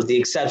with the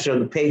exception of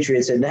the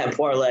Patriots in that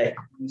parlay.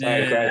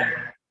 Sorry, Craig.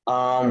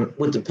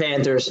 With the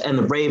Panthers and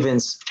the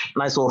Ravens.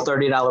 Nice little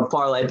 $30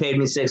 parlay. Paid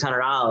me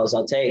 $600.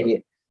 I'll take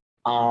it.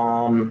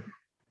 Oh,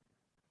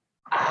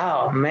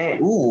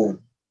 man. Ooh.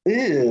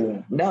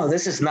 Ew. No,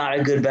 this is not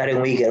a good betting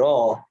week at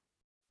all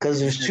because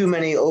there's too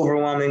many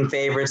overwhelming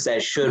favorites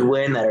that should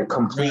win that are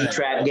complete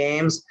trap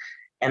games,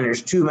 and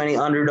there's too many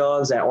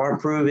underdogs that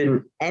aren't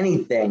proving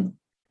anything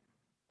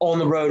on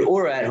the road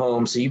or at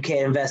home, so you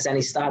can't invest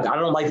any stock. I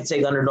don't like to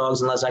take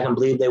underdogs unless I can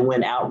believe they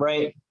win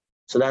outright,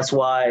 so that's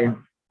why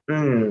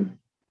you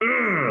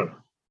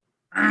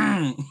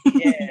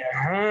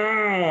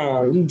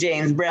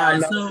James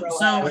Brown. So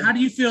how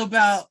do you feel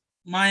about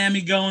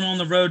Miami going on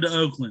the road to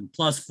Oakland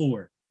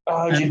 +4?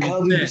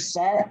 Jacoby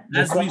Brissett.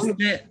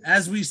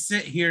 As we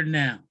sit here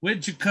now with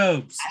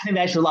Jacobs. I think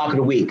that's your lock of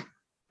the week.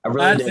 I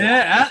really do.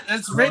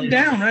 That's written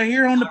down right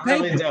here on the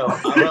paper. I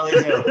really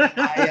do.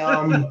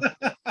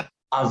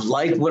 I've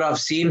liked what I've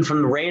seen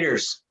from the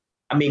Raiders.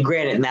 I mean,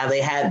 granted, now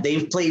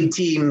they've played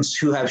teams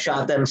who have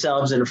shot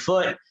themselves in the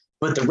foot,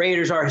 but the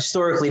Raiders are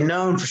historically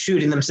known for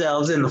shooting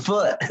themselves in the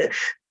foot.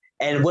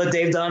 And what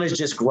they've done is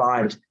just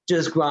grind.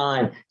 Yeah,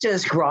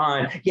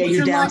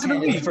 you're down 10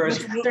 in the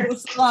first.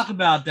 Let's talk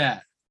about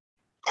that.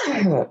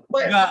 You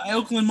But got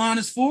Oakland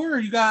 -4, or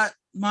you got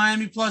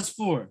Miami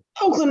 +4?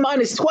 Oakland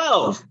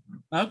 -12.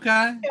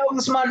 Okay.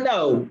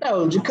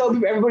 No.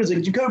 Jacoby, everybody's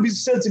like,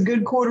 Jacoby's such a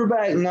good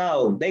quarterback.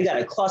 No, they got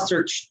a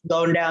cluster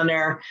going down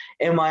there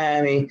in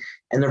Miami,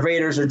 and the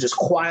Raiders are just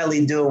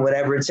quietly doing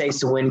whatever it takes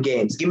to win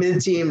games. Give me the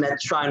team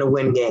that's trying to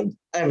win games.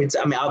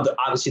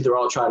 Obviously they're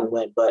all trying to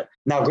win, but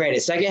now,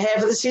 granted, second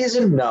half of the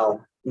season,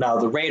 no,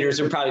 the Raiders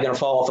are probably going to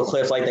fall off a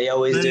cliff like they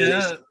always do.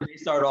 Yeah. They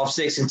start off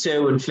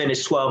 6-2 and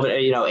finish 12,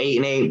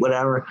 8-8,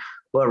 whatever.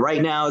 But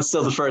right now, it's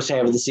still the first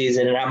half of the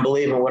season, and I'm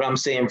believing what I'm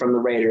seeing from the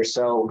Raiders.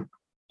 So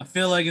I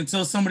feel like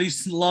until somebody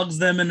slugs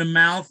them in the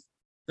mouth,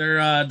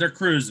 they're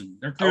cruising.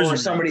 They're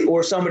cruising.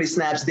 Or somebody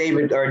snaps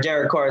David or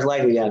Derek Carr's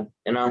leg again.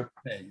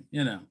 Hey,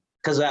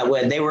 because that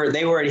way he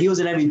was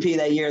an MVP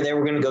that year. They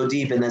were going to go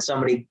deep, and then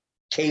somebody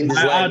caved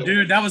his leg.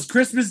 Dude, that was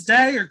Christmas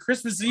Day or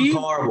Christmas Eve.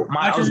 Horrible.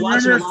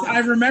 I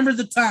remember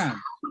the time.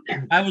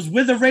 I was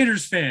with a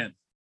Raiders fan.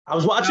 I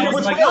was watching it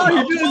with like, Will. oh,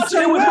 you're doing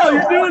so well.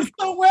 You're doing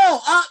so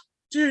well.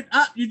 Dude,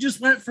 you just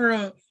went for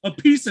a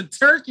piece of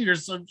turkey or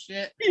some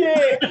shit.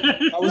 Yeah.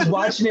 I was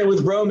watching it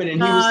with Roman,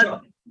 and he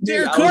was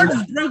Derek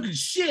Carter's broke as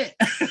shit.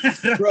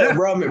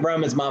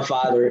 Roman's my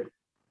father,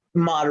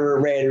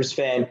 moderate Raiders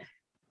fan.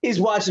 He's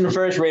watching the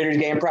first Raiders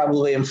game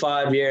probably in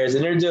 5 years,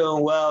 and they're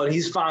doing well. And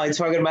he's finally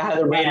talking about how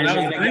the Raiders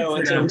are going to go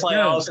into the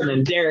playoffs, and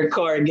then Derek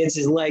Carr gets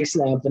his leg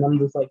snapped, and I'm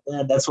just like,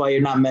 that's why you're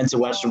not meant to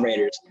watch the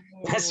Raiders.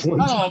 That's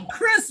what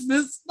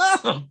Christmas.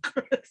 No,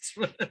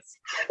 Christmas.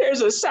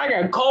 There's a sack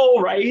of coal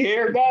right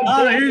here.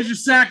 Here's your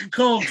sack of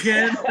coal,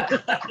 kid.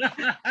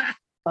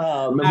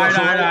 All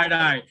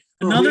right.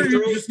 Another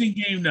interesting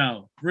game,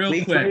 though,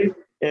 real quick.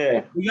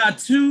 Yeah. We got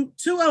two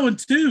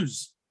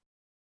 0-2s.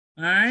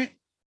 All right.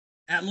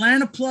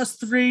 Atlanta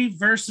 +3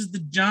 versus the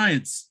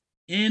Giants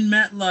in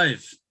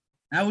MetLife.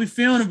 How we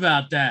feeling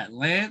about that,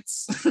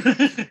 Lance?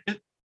 Give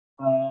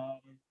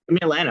me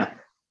Atlanta.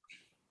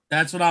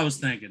 That's what I was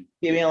thinking.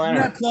 Give me Atlanta.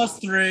 You got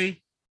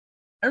 +3.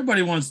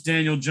 Everybody wants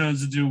Daniel Jones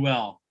to do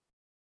well.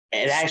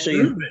 And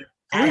actually,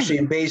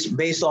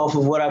 based off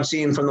of what I've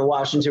seen from the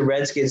Washington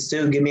Redskins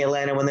too, give me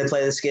Atlanta when they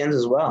play the Skins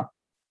as well.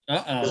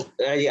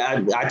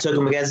 I took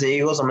them against the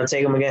Eagles. I'm going to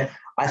take them again.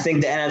 I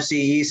think the NFC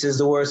East is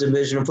the worst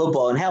division of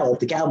football. And hell, if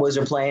the Cowboys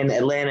are playing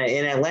Atlanta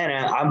in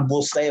Atlanta, I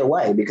will stay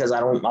away because I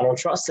don't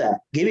trust that.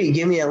 Give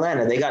me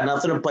Atlanta. They got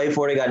nothing to play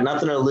for. They got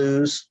nothing to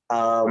lose.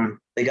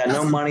 They got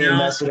no money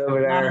invested over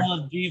there. I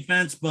love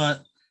defense,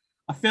 but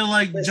I feel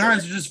like the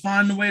Giants are just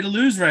finding a way to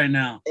lose right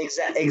now.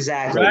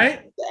 Exactly.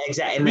 Right?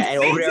 Exactly.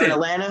 And over there in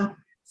Atlanta,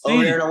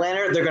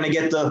 they're going to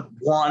get the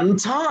one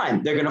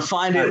time. They're going to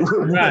find it.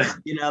 Right.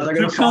 They're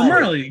going to come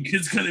early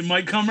because it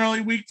might come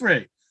early week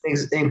 3.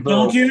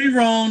 Don't get me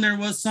wrong. There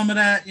was some of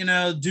that,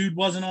 dude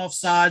wasn't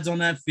offsides on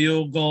that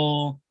field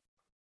goal.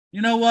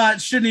 You know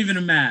what? Shouldn't even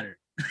have mattered.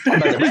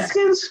 About the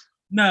Redskins?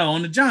 No,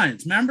 on the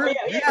Giants. Remember?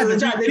 The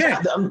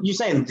Giants. You're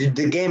saying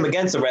the game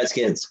against the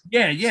Redskins?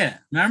 Yeah.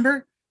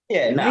 Remember?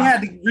 Yeah, no. They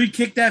had to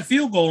re-kick that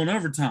field goal in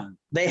overtime.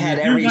 They had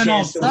every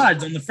chance.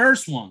 Offsides on the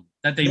first one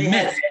that they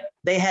missed.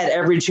 They had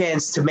every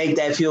chance to make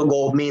that field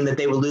goal mean that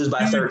they would lose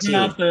by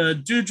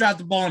 13. Dude dropped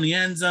the ball in the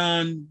end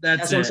zone.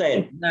 That's what I'm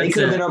saying. They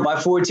could have been up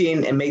by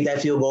 14 and make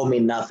that field goal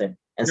mean nothing.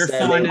 You're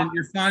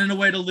finding a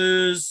way to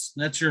lose.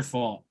 That's your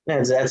fault.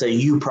 That's a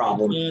you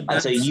problem.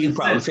 That's a you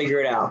problem. Figure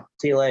it out.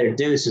 See you later.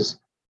 Deuces.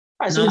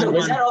 All right, so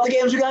is that all the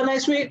games we got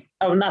next week?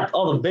 Oh, not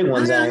all the big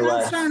ones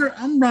anyway.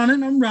 I'm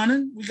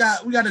running. We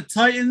got the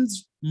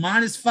Titans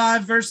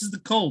 -5 versus the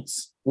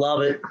Colts.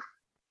 Love it.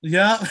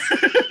 Yeah.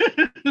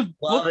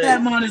 Book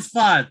that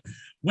 -5.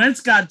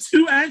 Wentz got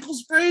 2 ankle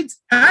sprains.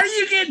 How do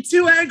you get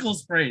 2 ankle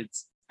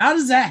sprains? How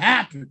does that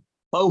happen?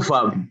 Both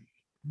of them.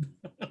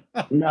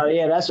 No,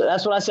 yeah, that's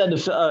what I said to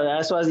Phil.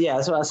 That's what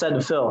I said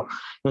to Phil. I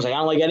was like, I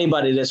don't like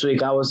anybody this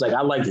week. I was like,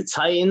 I like the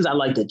Titans. I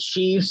like the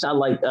Chiefs. I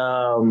like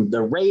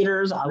the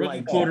Raiders. I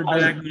like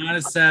quarterback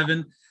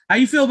 -7. How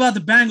you feel about the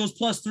Bengals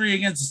 +3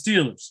 against the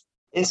Steelers?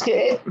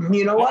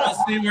 You know what? Let's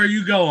see where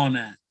you go on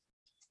that.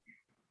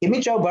 Give me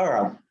Joe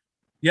Burrow.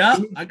 Yeah,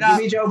 I got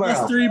give me Joe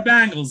Burrow. +3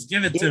 Bengals.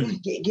 Give it to me.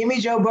 Give me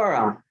Joe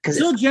Burrow.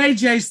 Until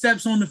JJ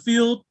steps on the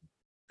field,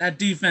 that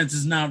defense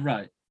is not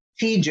right.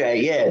 TJ,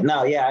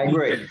 I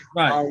agree.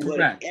 Right,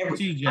 correct.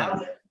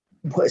 TJ.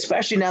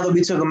 Especially now that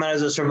we took him out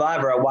as a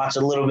survivor, I watched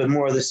a little bit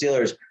more of the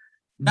Steelers.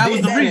 That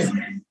was the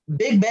reason.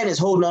 Big Ben is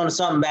holding on to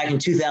something back in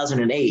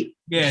 2008.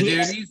 Yeah,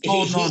 he's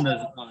holding on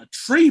to a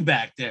tree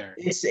back there.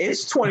 It's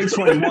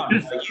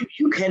 2021.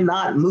 you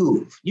cannot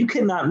move. You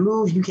cannot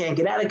move. You can't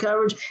get out of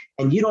coverage,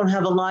 and you don't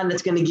have a line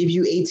that's going to give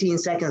you 18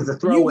 seconds to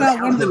throw. You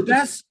got one of the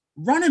best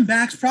running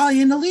backs probably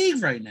in the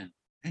league right now,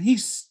 and he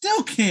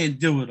still can't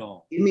do it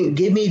all.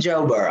 Give me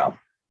Joe Burrow.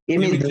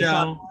 Give me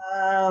Joe.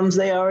 Times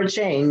they are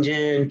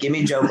changing. Give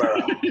me Joe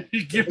Burrow.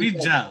 Give me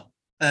Joe.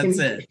 That's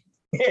it.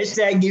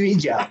 Hashtag give me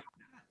Joe.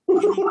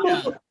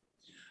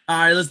 All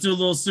right, let's do a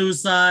little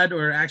suicide,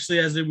 or actually,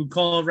 as they would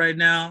call it right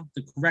now,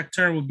 the correct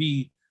term would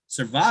be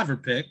survivor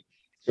pick.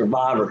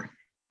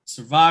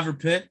 Survivor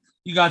pick.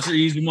 You got your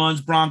easy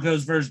ones: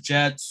 Broncos versus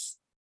Jets.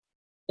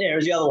 Yeah,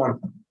 there's the other one.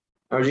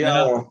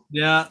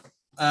 Yeah.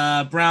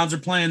 Browns are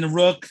playing the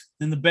Rook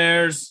and the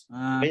Bears.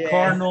 Yeah.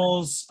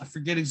 Cardinals, I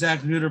forget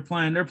exactly who they're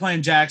playing. They're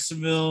playing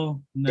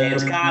Jacksonville.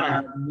 James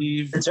Conner,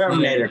 the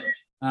Terminator.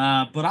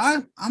 But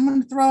I'm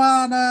going to throw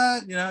out,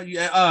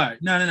 all right.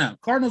 No.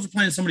 Cardinals are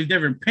playing somebody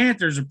different.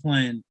 Panthers are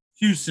playing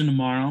Houston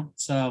tomorrow.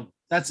 So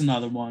that's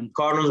another one.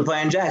 Cardinals are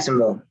playing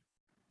Jacksonville.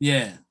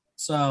 Yeah.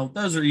 So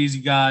those are easy,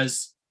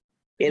 guys.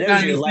 Yeah,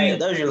 those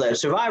are your lives.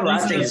 Survivor, I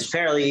think, is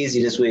fairly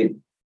easy this week.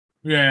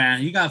 Yeah,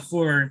 you got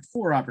four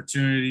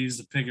opportunities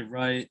to pick it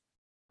right.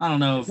 I don't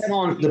know.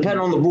 Depending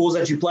on the rules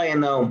that you play in,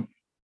 though,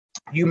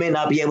 you may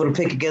not be able to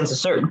pick against a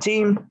certain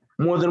team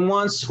more than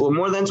once or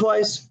more than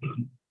twice.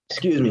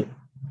 Excuse me.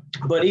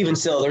 But even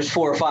still, there's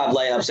 4 or 5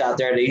 layups out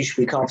there that you should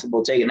be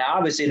comfortable taking. Now,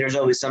 obviously, there's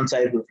always some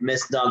type of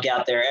missed dunk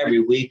out there every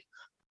week.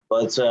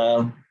 But,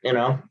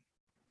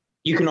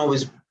 you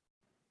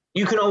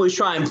can always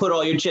try and put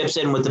all your chips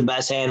in with the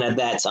best hand at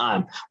that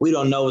time. We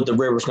don't know what the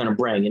river's going to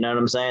bring. You know what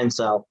I'm saying?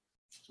 So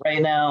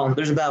right now,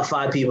 there's about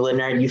 5 people in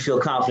there you feel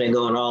confident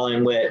going all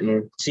in with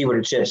and see where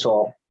the chips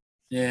fall.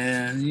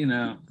 Yeah,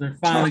 they're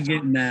finally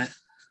getting that.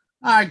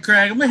 All right,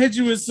 Craig, I'm going to hit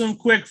you with some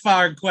quick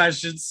fire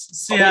questions.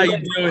 See how you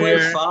do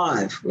here.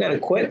 We got a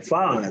quick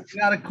 5. We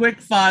got a quick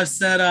 5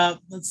 set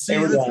up. Let's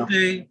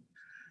see.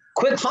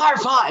 Quick fire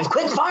 5.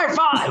 Quick fire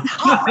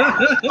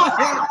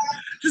 5.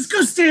 Just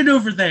go stand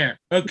over there,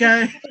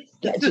 okay?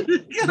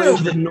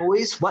 The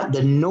noise? What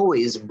the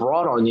noise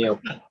brought on you?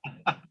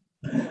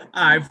 All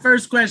right,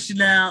 first question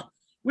now.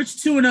 Which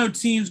 2-0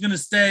 team's going to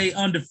stay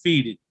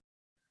undefeated?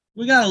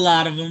 We got a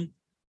lot of them.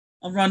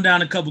 I'll run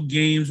down a couple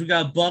games. We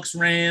got Bucks,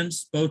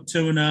 Rams, both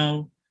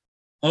 2-0.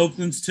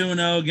 Oakland's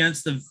 2-0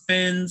 against the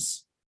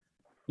Finns.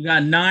 We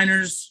got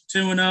Niners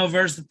 2-0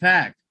 versus the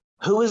Pack.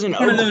 Who is in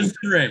Oakland? One of those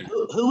 3.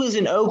 Who is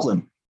in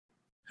Oakland?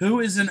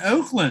 Who is in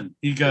Oakland?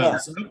 He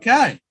goes. Yeah.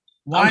 Okay.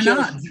 Why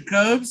not?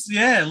 Jacobs?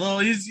 Yeah, a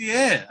little easy.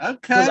 Yeah.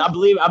 Okay. I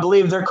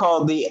believe they're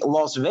called the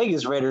Las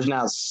Vegas Raiders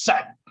now.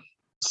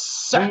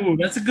 Ooh,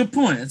 that's a good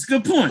point.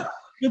 Good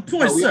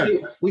point, sir.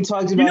 We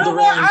talked about. You know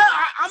what?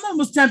 I'm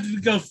almost tempted to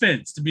go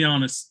Finns. To be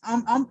honest,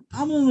 I'm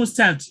almost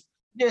tempted.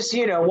 Just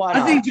why not?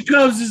 I think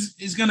Jacobs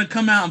is going to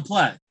come out and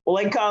play. Well,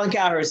 like Colin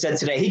Cowherd said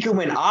today, he could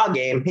win a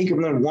game. He could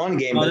win 1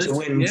 game, but to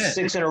win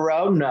 6 in a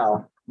row,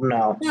 no.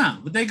 Yeah,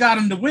 but they got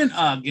him to win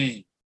a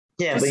game.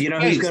 Yeah, but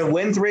who's going to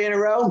win 3 in a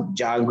row?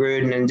 John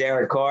Gruden and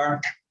Derek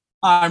Carr.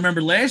 I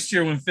remember last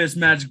year when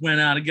Fitzmagic went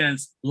out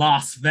against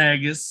Las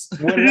Vegas.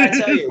 What did I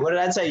tell you?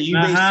 You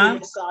based too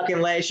much stock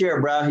in last year,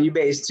 bro. You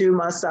based too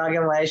much stock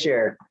in last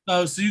year.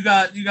 Oh, so you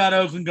got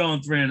Oakland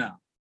going 3-0.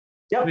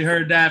 Yep. We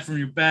heard that from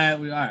your bat.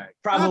 All right.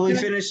 Probably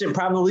finishing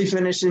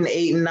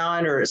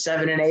 8-9 or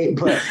 7-8,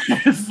 but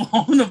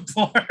falling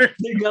apart.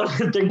 They're going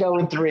 3-0.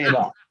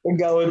 They're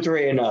going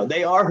 3-0.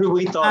 They are who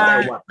we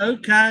thought they were.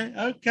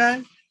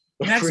 Okay.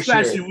 Next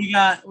question.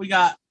 Sure. We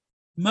got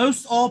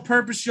most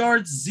all-purpose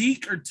yards,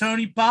 Zeke or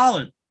Tony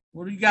Pollard?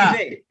 What do you got?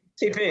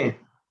 TP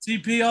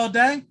all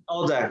day?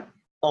 All day.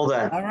 All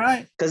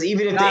right. Because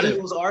even if the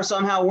Eagles are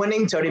somehow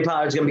winning, Tony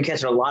Pollard's going to be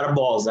catching a lot of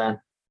balls then.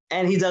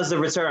 And he does the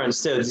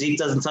returns, too. Zeke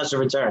doesn't touch the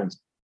returns.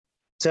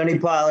 Tony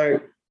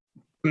Pollard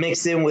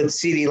mixed in with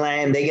CeeDee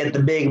Lamb. They get the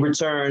big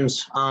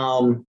returns.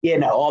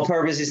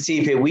 All-purpose is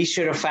TP. We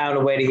should have found a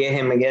way to get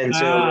him again, too.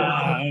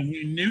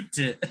 We nuked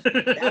it.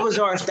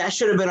 That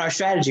should have been our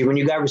strategy when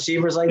you got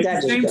receivers like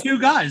that. The same 2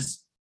 guys.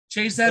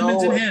 Chase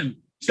Edmonds and him.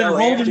 Should have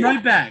rolled him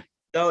right back.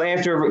 Go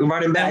after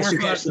running backs to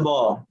catch the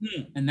ball.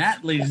 And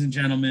that, ladies and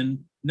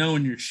gentlemen,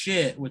 knowing your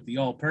shit with the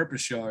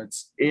all-purpose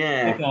yards.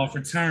 Yeah. Kickoff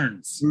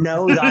returns.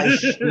 Know thy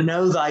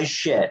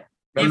shit.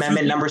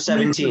 Amendment number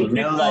 17.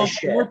 Know thy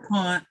shit. Or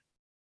punt,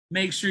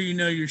 make sure you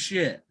know your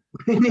shit.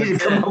 We need to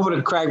come over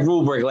to Craig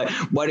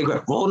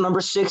Rulebreak. Rule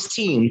number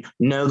 16.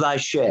 Know thy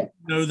shit.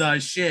 Know thy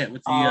shit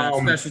with the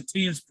special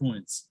teams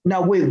points.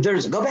 No, wait.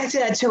 Go back to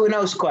that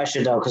 2-0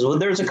 question though, because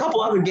there's a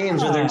couple other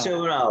games where they're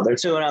 2-0. They're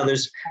 2-0.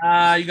 There's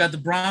you got the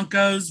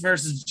Broncos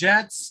versus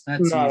Jets.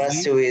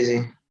 That's too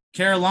easy.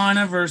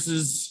 Carolina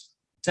versus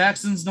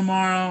Texans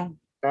tomorrow.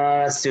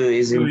 That's too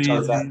easy.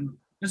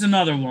 There's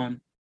another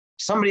one.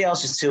 Somebody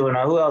else is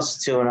 2-0. Who else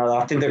is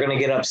 2-0? I think they're going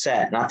to get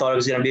upset, and I thought it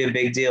was going to be a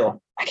big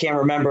deal. I can't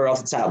remember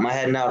off the top of my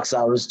head now because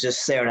I was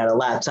just staring at a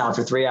laptop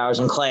for 3 hours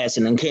in class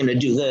and then came to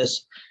do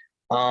this.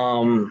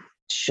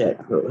 Shit.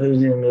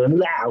 Who's in there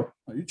now?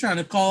 Are you trying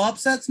to call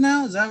upsets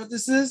now? Is that what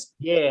this is?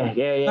 Yeah.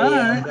 All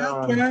right.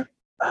 Okay.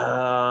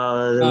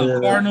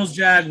 Cardinals,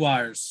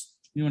 Jaguars.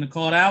 You want to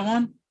call that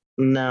one?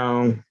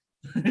 No.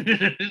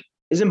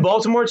 Isn't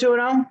Baltimore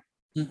 2-0?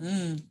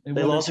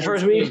 They lost the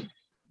first week?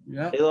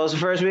 Yeah. They lost the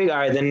first week? All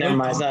right, then never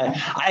mind.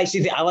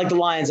 I like the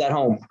Lions at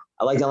home.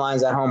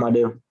 I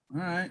do. All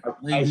right.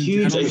 A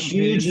huge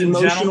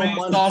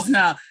emotional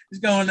now.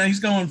 He's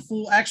going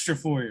full extra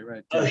for you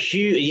right there.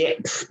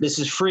 This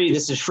is free.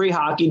 This is free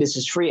hockey. This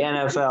is free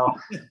NFL.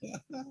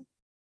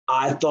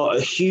 I thought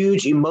a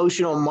huge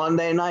emotional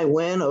Monday night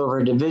win over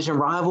a division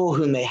rival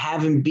whom they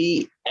haven't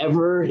beat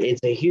ever.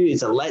 It's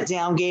a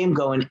letdown game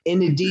going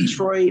into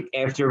Detroit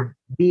after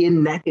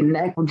being neck and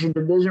neck with your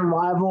division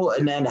rival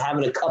and then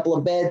having a couple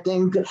of bad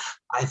things.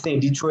 I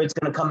think Detroit's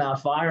going to come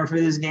out firing for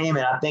this game,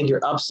 and I think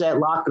your upset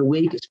lock of the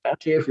week,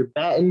 especially if you're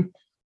betting.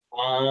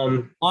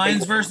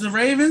 Lions versus the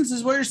Ravens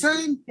is what you're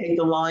saying? Take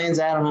the Lions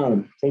at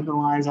home. Take the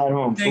Lions at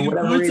home. Taking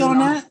points on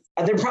that?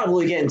 They're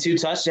probably getting 2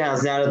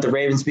 touchdowns now that the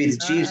Ravens beat the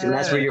Chiefs, and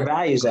that's where your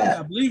value's at.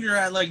 I believe you're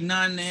at like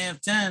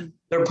 9.5, 10.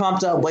 They're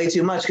pumped up way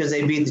too much because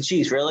they beat the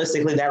Chiefs.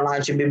 Realistically, that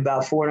line should be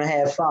about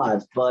 4.5,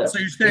 5. But so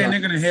you're saying they're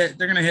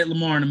gonna hit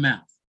Lamar in the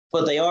mouth.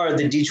 But they are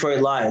the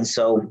Detroit Lions,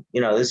 so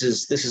this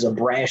is a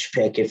brash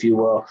pick, if you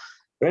will.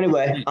 But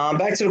anyway,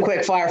 back to the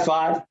quick fire 5.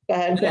 Go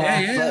ahead.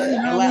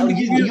 I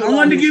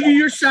wanted to give you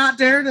your shot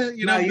there to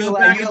go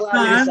back in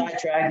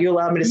time. You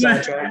allowed me to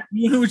sidetrack.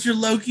 You was your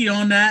Loki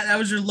on that. That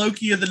was your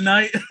Loki of the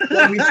night.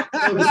 Loki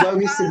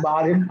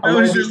Sabagan. That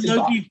was your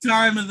Loki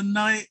time of the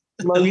night.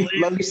 Loki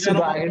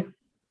Sabagan.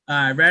 All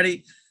right,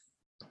 ready?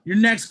 Your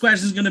next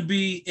question is going to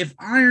be, if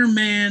Iron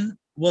Man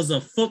was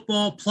a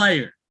football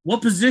player,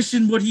 what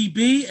position would he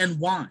be and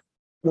why?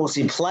 We'll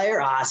see.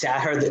 Player? I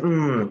heard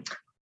that.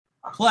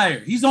 Player.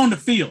 He's on the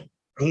field.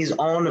 He's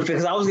on the field.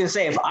 Because I was going to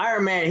say, if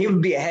Iron Man, he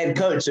would be a head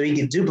coach so he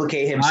could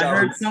duplicate himself. I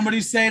heard somebody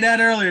say that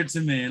earlier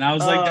to me, and I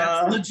was like,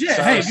 that's legit.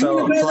 So, hey, if you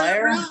want to go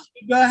player?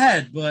 Go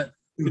ahead. But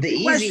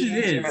the question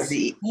is,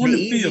 on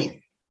the field.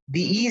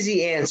 The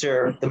easy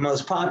answer, the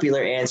most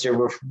popular answer,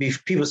 where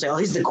people say, "Oh,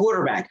 he's the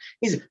quarterback."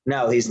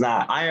 No, he's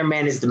not. Iron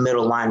Man is the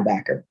middle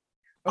linebacker.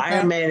 Okay.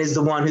 Iron Man is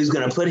the one who's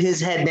going to put his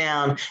head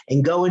down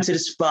and go into the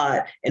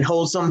spot and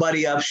hold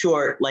somebody up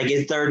short, like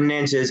it's 3rd and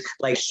inches,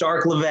 like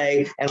Shark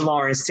LeVay and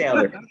Lawrence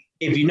Taylor.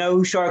 If you know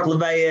who Shark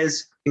LeVay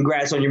is,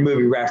 congrats on your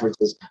movie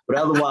references. But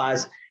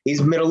otherwise,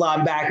 he's middle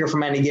linebacker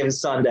from any given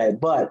Sunday.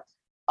 But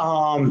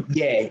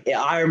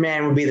Iron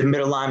Man would be the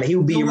middle linebacker. He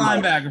would be your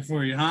linebacker Mike.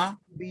 For you, huh?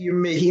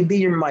 He'd be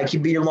your Mike.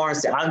 He'd be your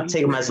Lawrence Taylor. I'd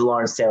take him as a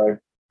Lawrence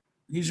Taylor.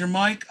 He's your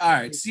Mike? All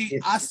right. See,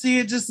 I see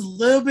it just a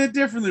little bit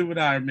differently with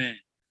Iron Man.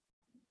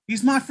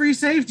 He's my free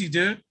safety,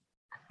 dude.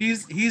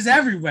 He's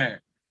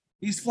everywhere.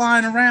 He's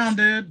flying around,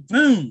 dude.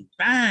 Boom,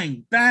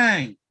 bang,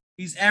 bang.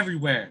 He's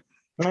everywhere.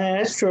 Man,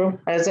 that's true.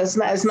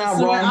 It's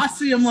not wrong. I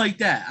see him like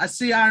that. I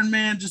see Iron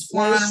Man just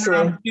flying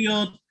around the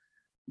field,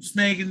 just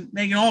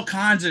making all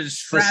kinds of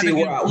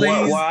extravagant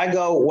plays. Where I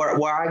go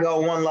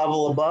one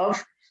level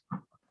above,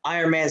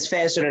 Iron Man's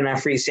faster than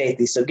that free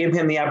safety. So give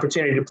him the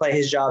opportunity to play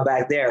his job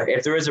back there.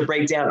 If there is a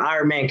breakdown,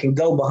 Iron Man can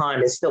go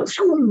behind and still.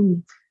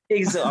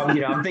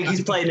 I think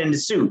he's playing in the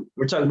suit.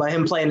 We're talking about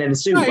him playing in the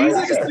suit. No,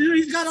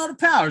 he's got all the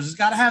powers. He's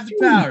got to have the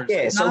powers.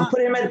 Yeah. So put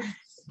him at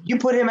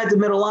the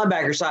middle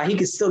linebacker side. He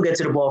could still get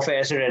to the ball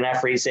faster than that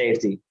free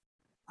safety.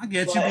 I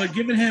get you, but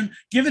giving him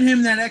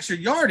that extra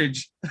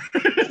yardage.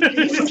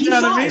 He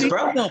flies,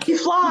 bro. He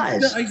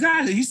flies.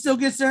 Exactly. He still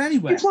gets there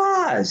anyway. He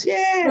flies.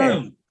 Yeah.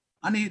 Boom.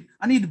 I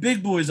need the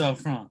big boys up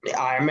front.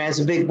 Iron Man's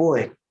a big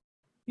boy.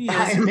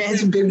 Iron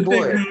Man's a big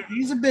boy.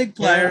 He's a big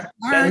player.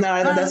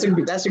 That's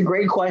a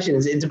great question.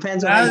 It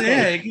depends on.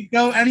 It can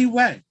go any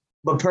way.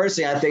 But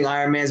personally, I think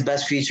Iron Man's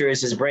best feature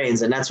is his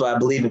brains, and that's why I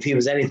believe if he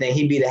was anything,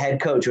 he'd be the head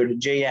coach or the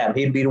GM.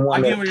 He'd be the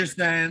one. I get what you're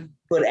saying.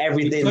 Put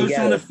everything coach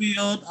together. On the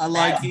field, I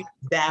like it.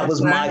 That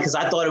was because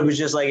I thought it was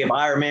just like if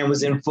Iron Man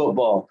was in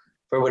football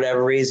for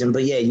whatever reason.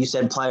 But yeah, you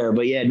said player.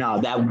 But yeah,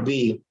 no, that would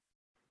be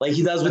like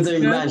he does with the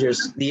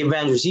Avengers. The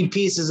Avengers, he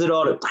pieces it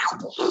all.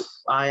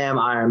 I am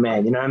Iron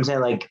Man. You know what I'm saying?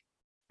 Like.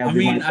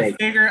 I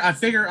figure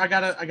I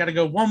gotta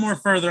go one more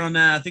further on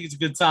that. I think it's a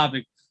good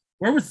topic.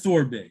 Where would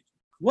Thor be?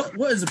 What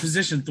is the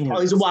position Thor?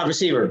 Oh, he's a wide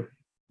receiver.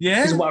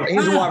 Yeah, he's a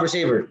wide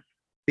receiver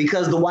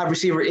because the wide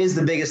receiver is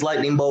the biggest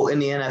lightning bolt in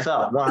the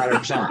NFL.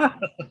 100%.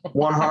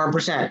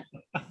 100%.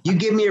 You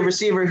give me a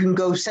receiver who can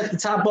go set the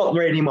top up.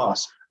 Randy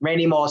Moss.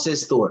 Randy Moss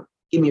is Thor.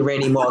 Give me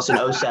Randy Moss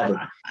in 07.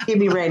 Give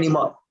me Randy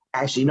Moss.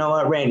 Actually, you know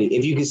what, Randy?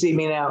 If you can see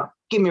me now,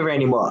 give me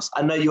Randy Moss.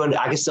 I know you.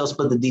 I can still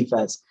split the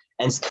defense.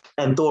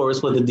 And Thor was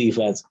split the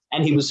defense,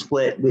 and he was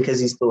split because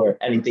he's Thor.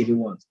 Anything he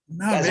wants.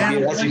 No,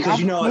 that's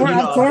because I'm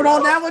Thor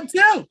on that one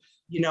too.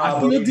 I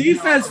feel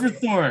defense for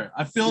Thor.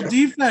 I feel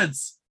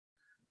defense.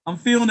 I'm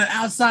feeling an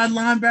outside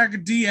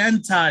linebacker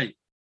DN type.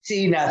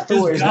 See now,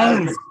 Thor is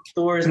not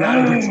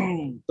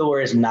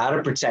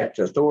a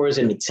protector. Thor is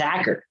an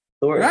attacker.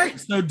 Right.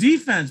 So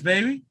defense,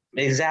 baby.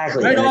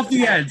 Exactly. Right off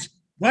the edge.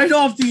 Right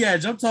off the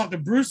edge. I'm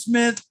talking Bruce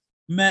Smith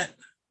met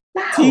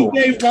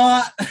T.J.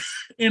 Watt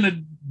in a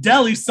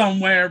deli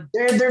somewhere.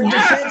 They're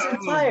defensive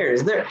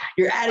players.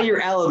 You're out of your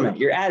element.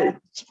 You're out of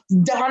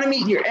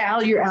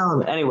your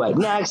element. Anyway,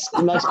 next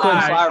quick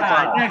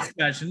fire.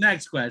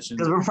 Next question.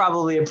 Because we're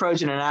probably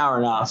approaching an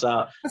hour now.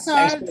 So that's all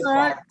right. It's all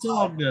right. It's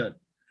all good.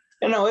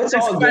 It's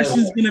all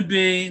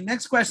good.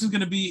 Next question is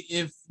gonna be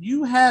if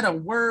you had a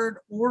word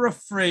or a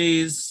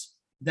phrase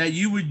that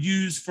you would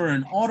use for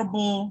an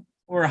audible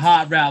or a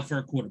hot route for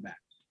a quarterback.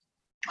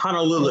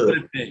 Honolulu. What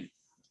would it be?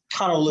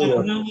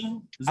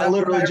 Honolulu. I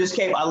literally just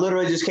came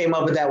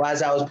up with that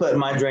as I was putting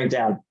my drink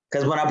down.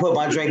 Because when I put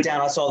my drink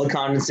down, I saw the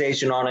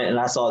condensation on it, and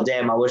I saw,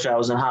 damn, I wish I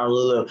was in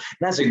Honolulu. And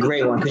that's a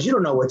great one because you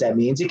don't know what that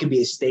means. It could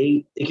be a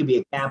state, it could be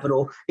a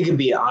capital, it could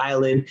be an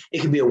island, it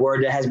could be a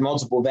word that has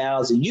multiple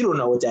vowels, and you don't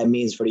know what that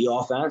means for the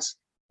offense.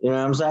 You know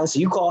what I'm saying? So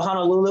you call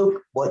Honolulu,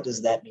 what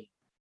does that mean?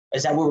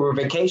 Is that where we're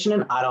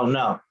vacationing? I don't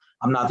know.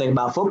 I'm not thinking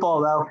about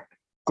football though.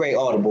 Great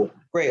audible.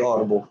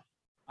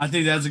 I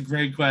think that's a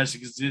great question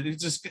because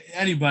it's just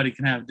anybody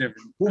can have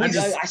different. Well, we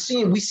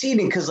seen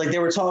it because like they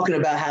were talking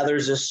about how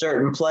there's a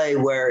certain play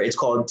where it's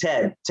called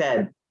TED,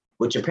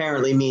 which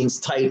apparently means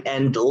tight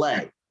end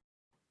delay,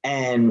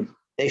 and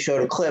they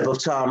showed a clip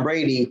of Tom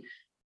Brady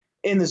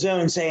in the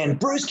zone saying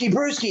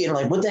Brewski, and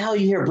like, what the hell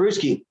you hear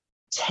Brewski?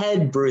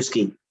 Ted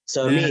Brewski.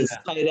 So it means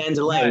tight end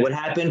delay. Right. What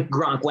happened?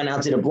 Gronk went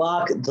out to the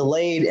block,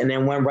 delayed, and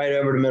then went right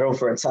over the middle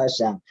for a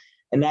touchdown.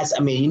 And that's,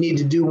 I mean, you need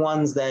to do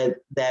ones that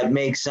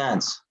make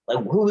sense.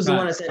 Like, who was the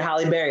one that said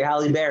Halle Berry?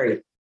 Halle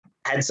Berry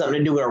had something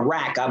to do with a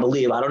rack, I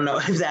believe. I don't know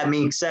if that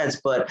makes sense,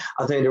 but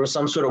I think there was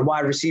some sort of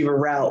wide receiver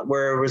route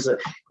where it was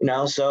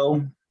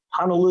so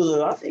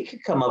Honolulu, I think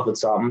could come up with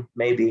something.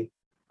 Maybe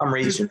I'm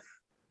reaching.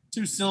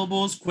 Two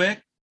syllables,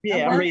 quick.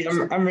 Yeah, I'm reading.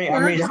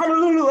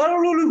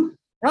 Honolulu.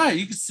 Right,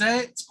 you can say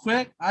it. It's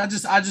quick. I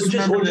just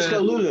remember. Just go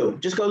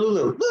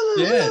Lulu.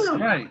 Yeah,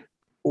 right.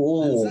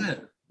 Oh,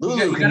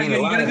 you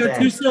gotta go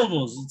 2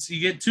 syllables. You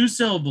get 2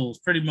 syllables,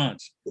 pretty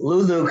much.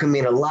 Lulu can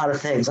mean a lot of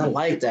things. I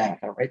like that. I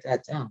gotta write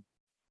that down.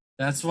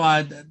 That's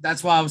why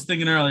I was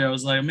thinking earlier. I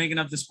was like, I'm making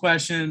up this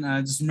question.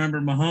 I just remember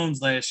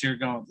Mahomes last year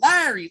going,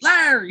 Larry. For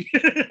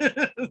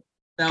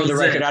the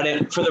record, I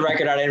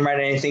didn't write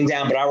anything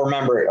down, but I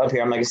remember it up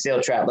here. I'm like a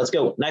steel trap. Let's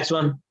go. Next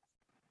one.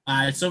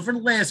 All right. So for the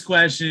last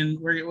question,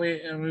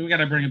 we got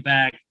to bring it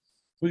back.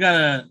 We got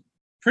a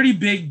pretty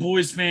big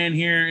boys fan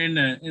here in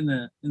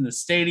the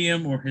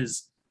stadium or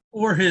his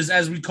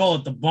as we call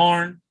it, the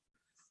barn.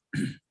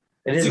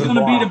 Is it going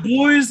to be the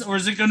boys or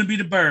is it going to be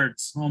the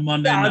birds on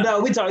Monday night? No,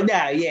 we talking.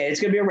 Yeah,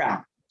 it's going to be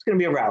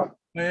a route.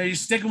 Are you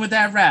sticking with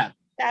that rap?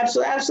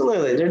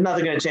 Absolutely. There's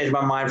nothing going to change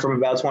my mind from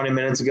about 20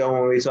 minutes ago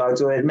when we talked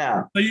to it.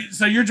 No.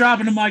 So you're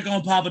dropping the mic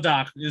on Papa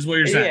Doc, is what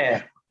you're saying?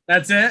 Yeah.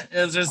 That's it.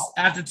 It's just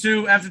after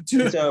two.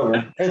 It's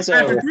over.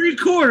 After 3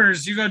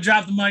 quarters, you're gonna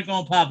drop the mic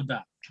on Papa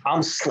Doc.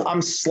 I'm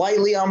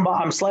slightly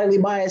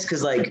biased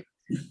because like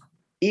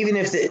even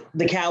if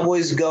the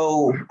Cowboys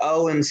go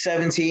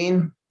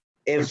 0-17,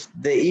 if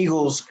the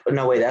Eagles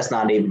that's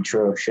not even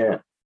true. Shit.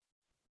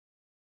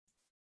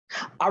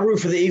 I root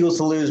for the Eagles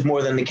to lose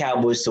more than the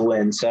Cowboys to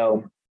win.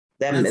 So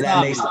that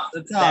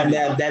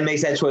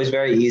makes that choice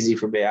very easy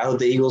for me. I hope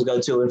the Eagles go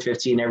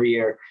 2-15 every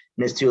year, and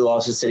there's 2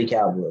 losses to the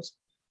Cowboys.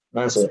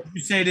 That's it.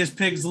 You say this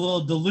pig's a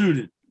little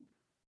diluted.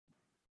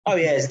 Oh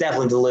yeah, it's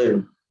definitely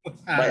diluted.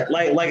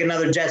 like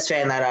another Jets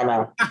fan that I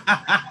know.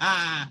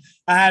 I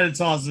had to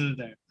toss it in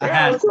there.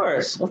 Of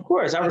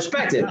course. I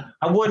respect it.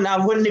 I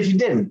wouldn't if you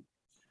didn't.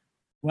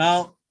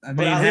 Well, I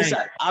mean, at least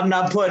I'm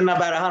not putting up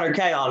at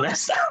 $100K on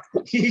this stuff.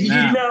 I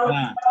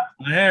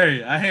hear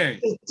you.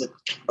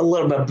 A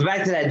little bit. But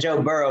back to that Joe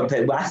Burrow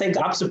pick. But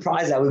I'm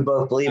surprised that we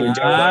both believe in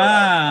Joe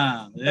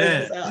Burrow.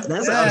 Yeah.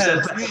 That's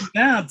upset.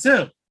 Down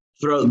too.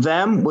 Throw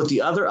them with the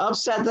other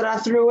upset that I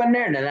threw in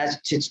there, and then that's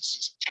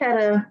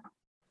cheddar.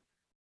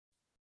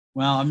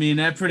 Well, I mean,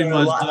 that pretty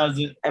much does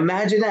it.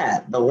 Imagine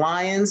that. The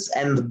Lions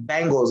and the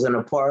Bengals in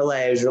a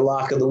parlay as your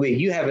lock of the week.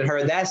 You haven't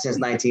heard that since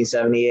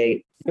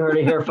 1978. You heard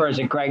it here first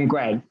at Craig and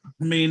Craig.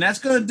 I mean, that's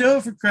going to do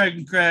it for Craig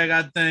and Craig,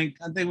 I think.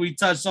 I think we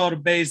touched all the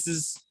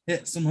bases,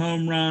 hit some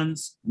home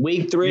runs.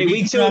 Week 3,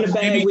 week 2 in the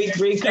bag, week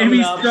 3 coming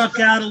up. Maybe struck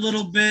out a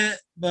little bit,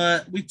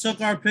 but we took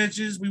our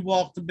pitches. We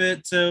walked a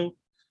bit, too.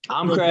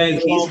 I'm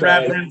Craig. He's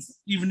Craig.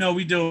 Even though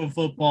we do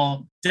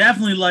football,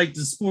 definitely like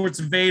the Sports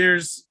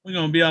Invaders. We're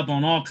gonna be up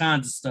on all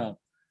kinds of stuff.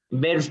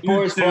 Invader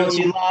Sports brought to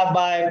you live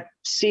by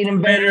Seed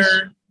Invaders.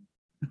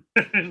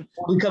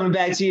 We'll be coming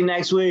back to you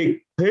next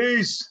week.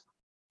 Peace.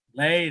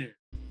 Later.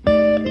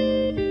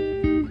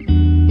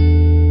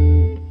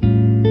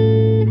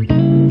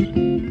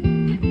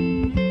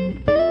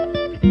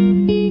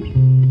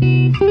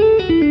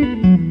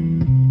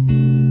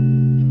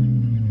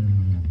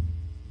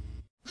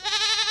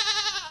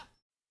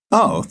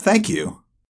 Oh, thank you.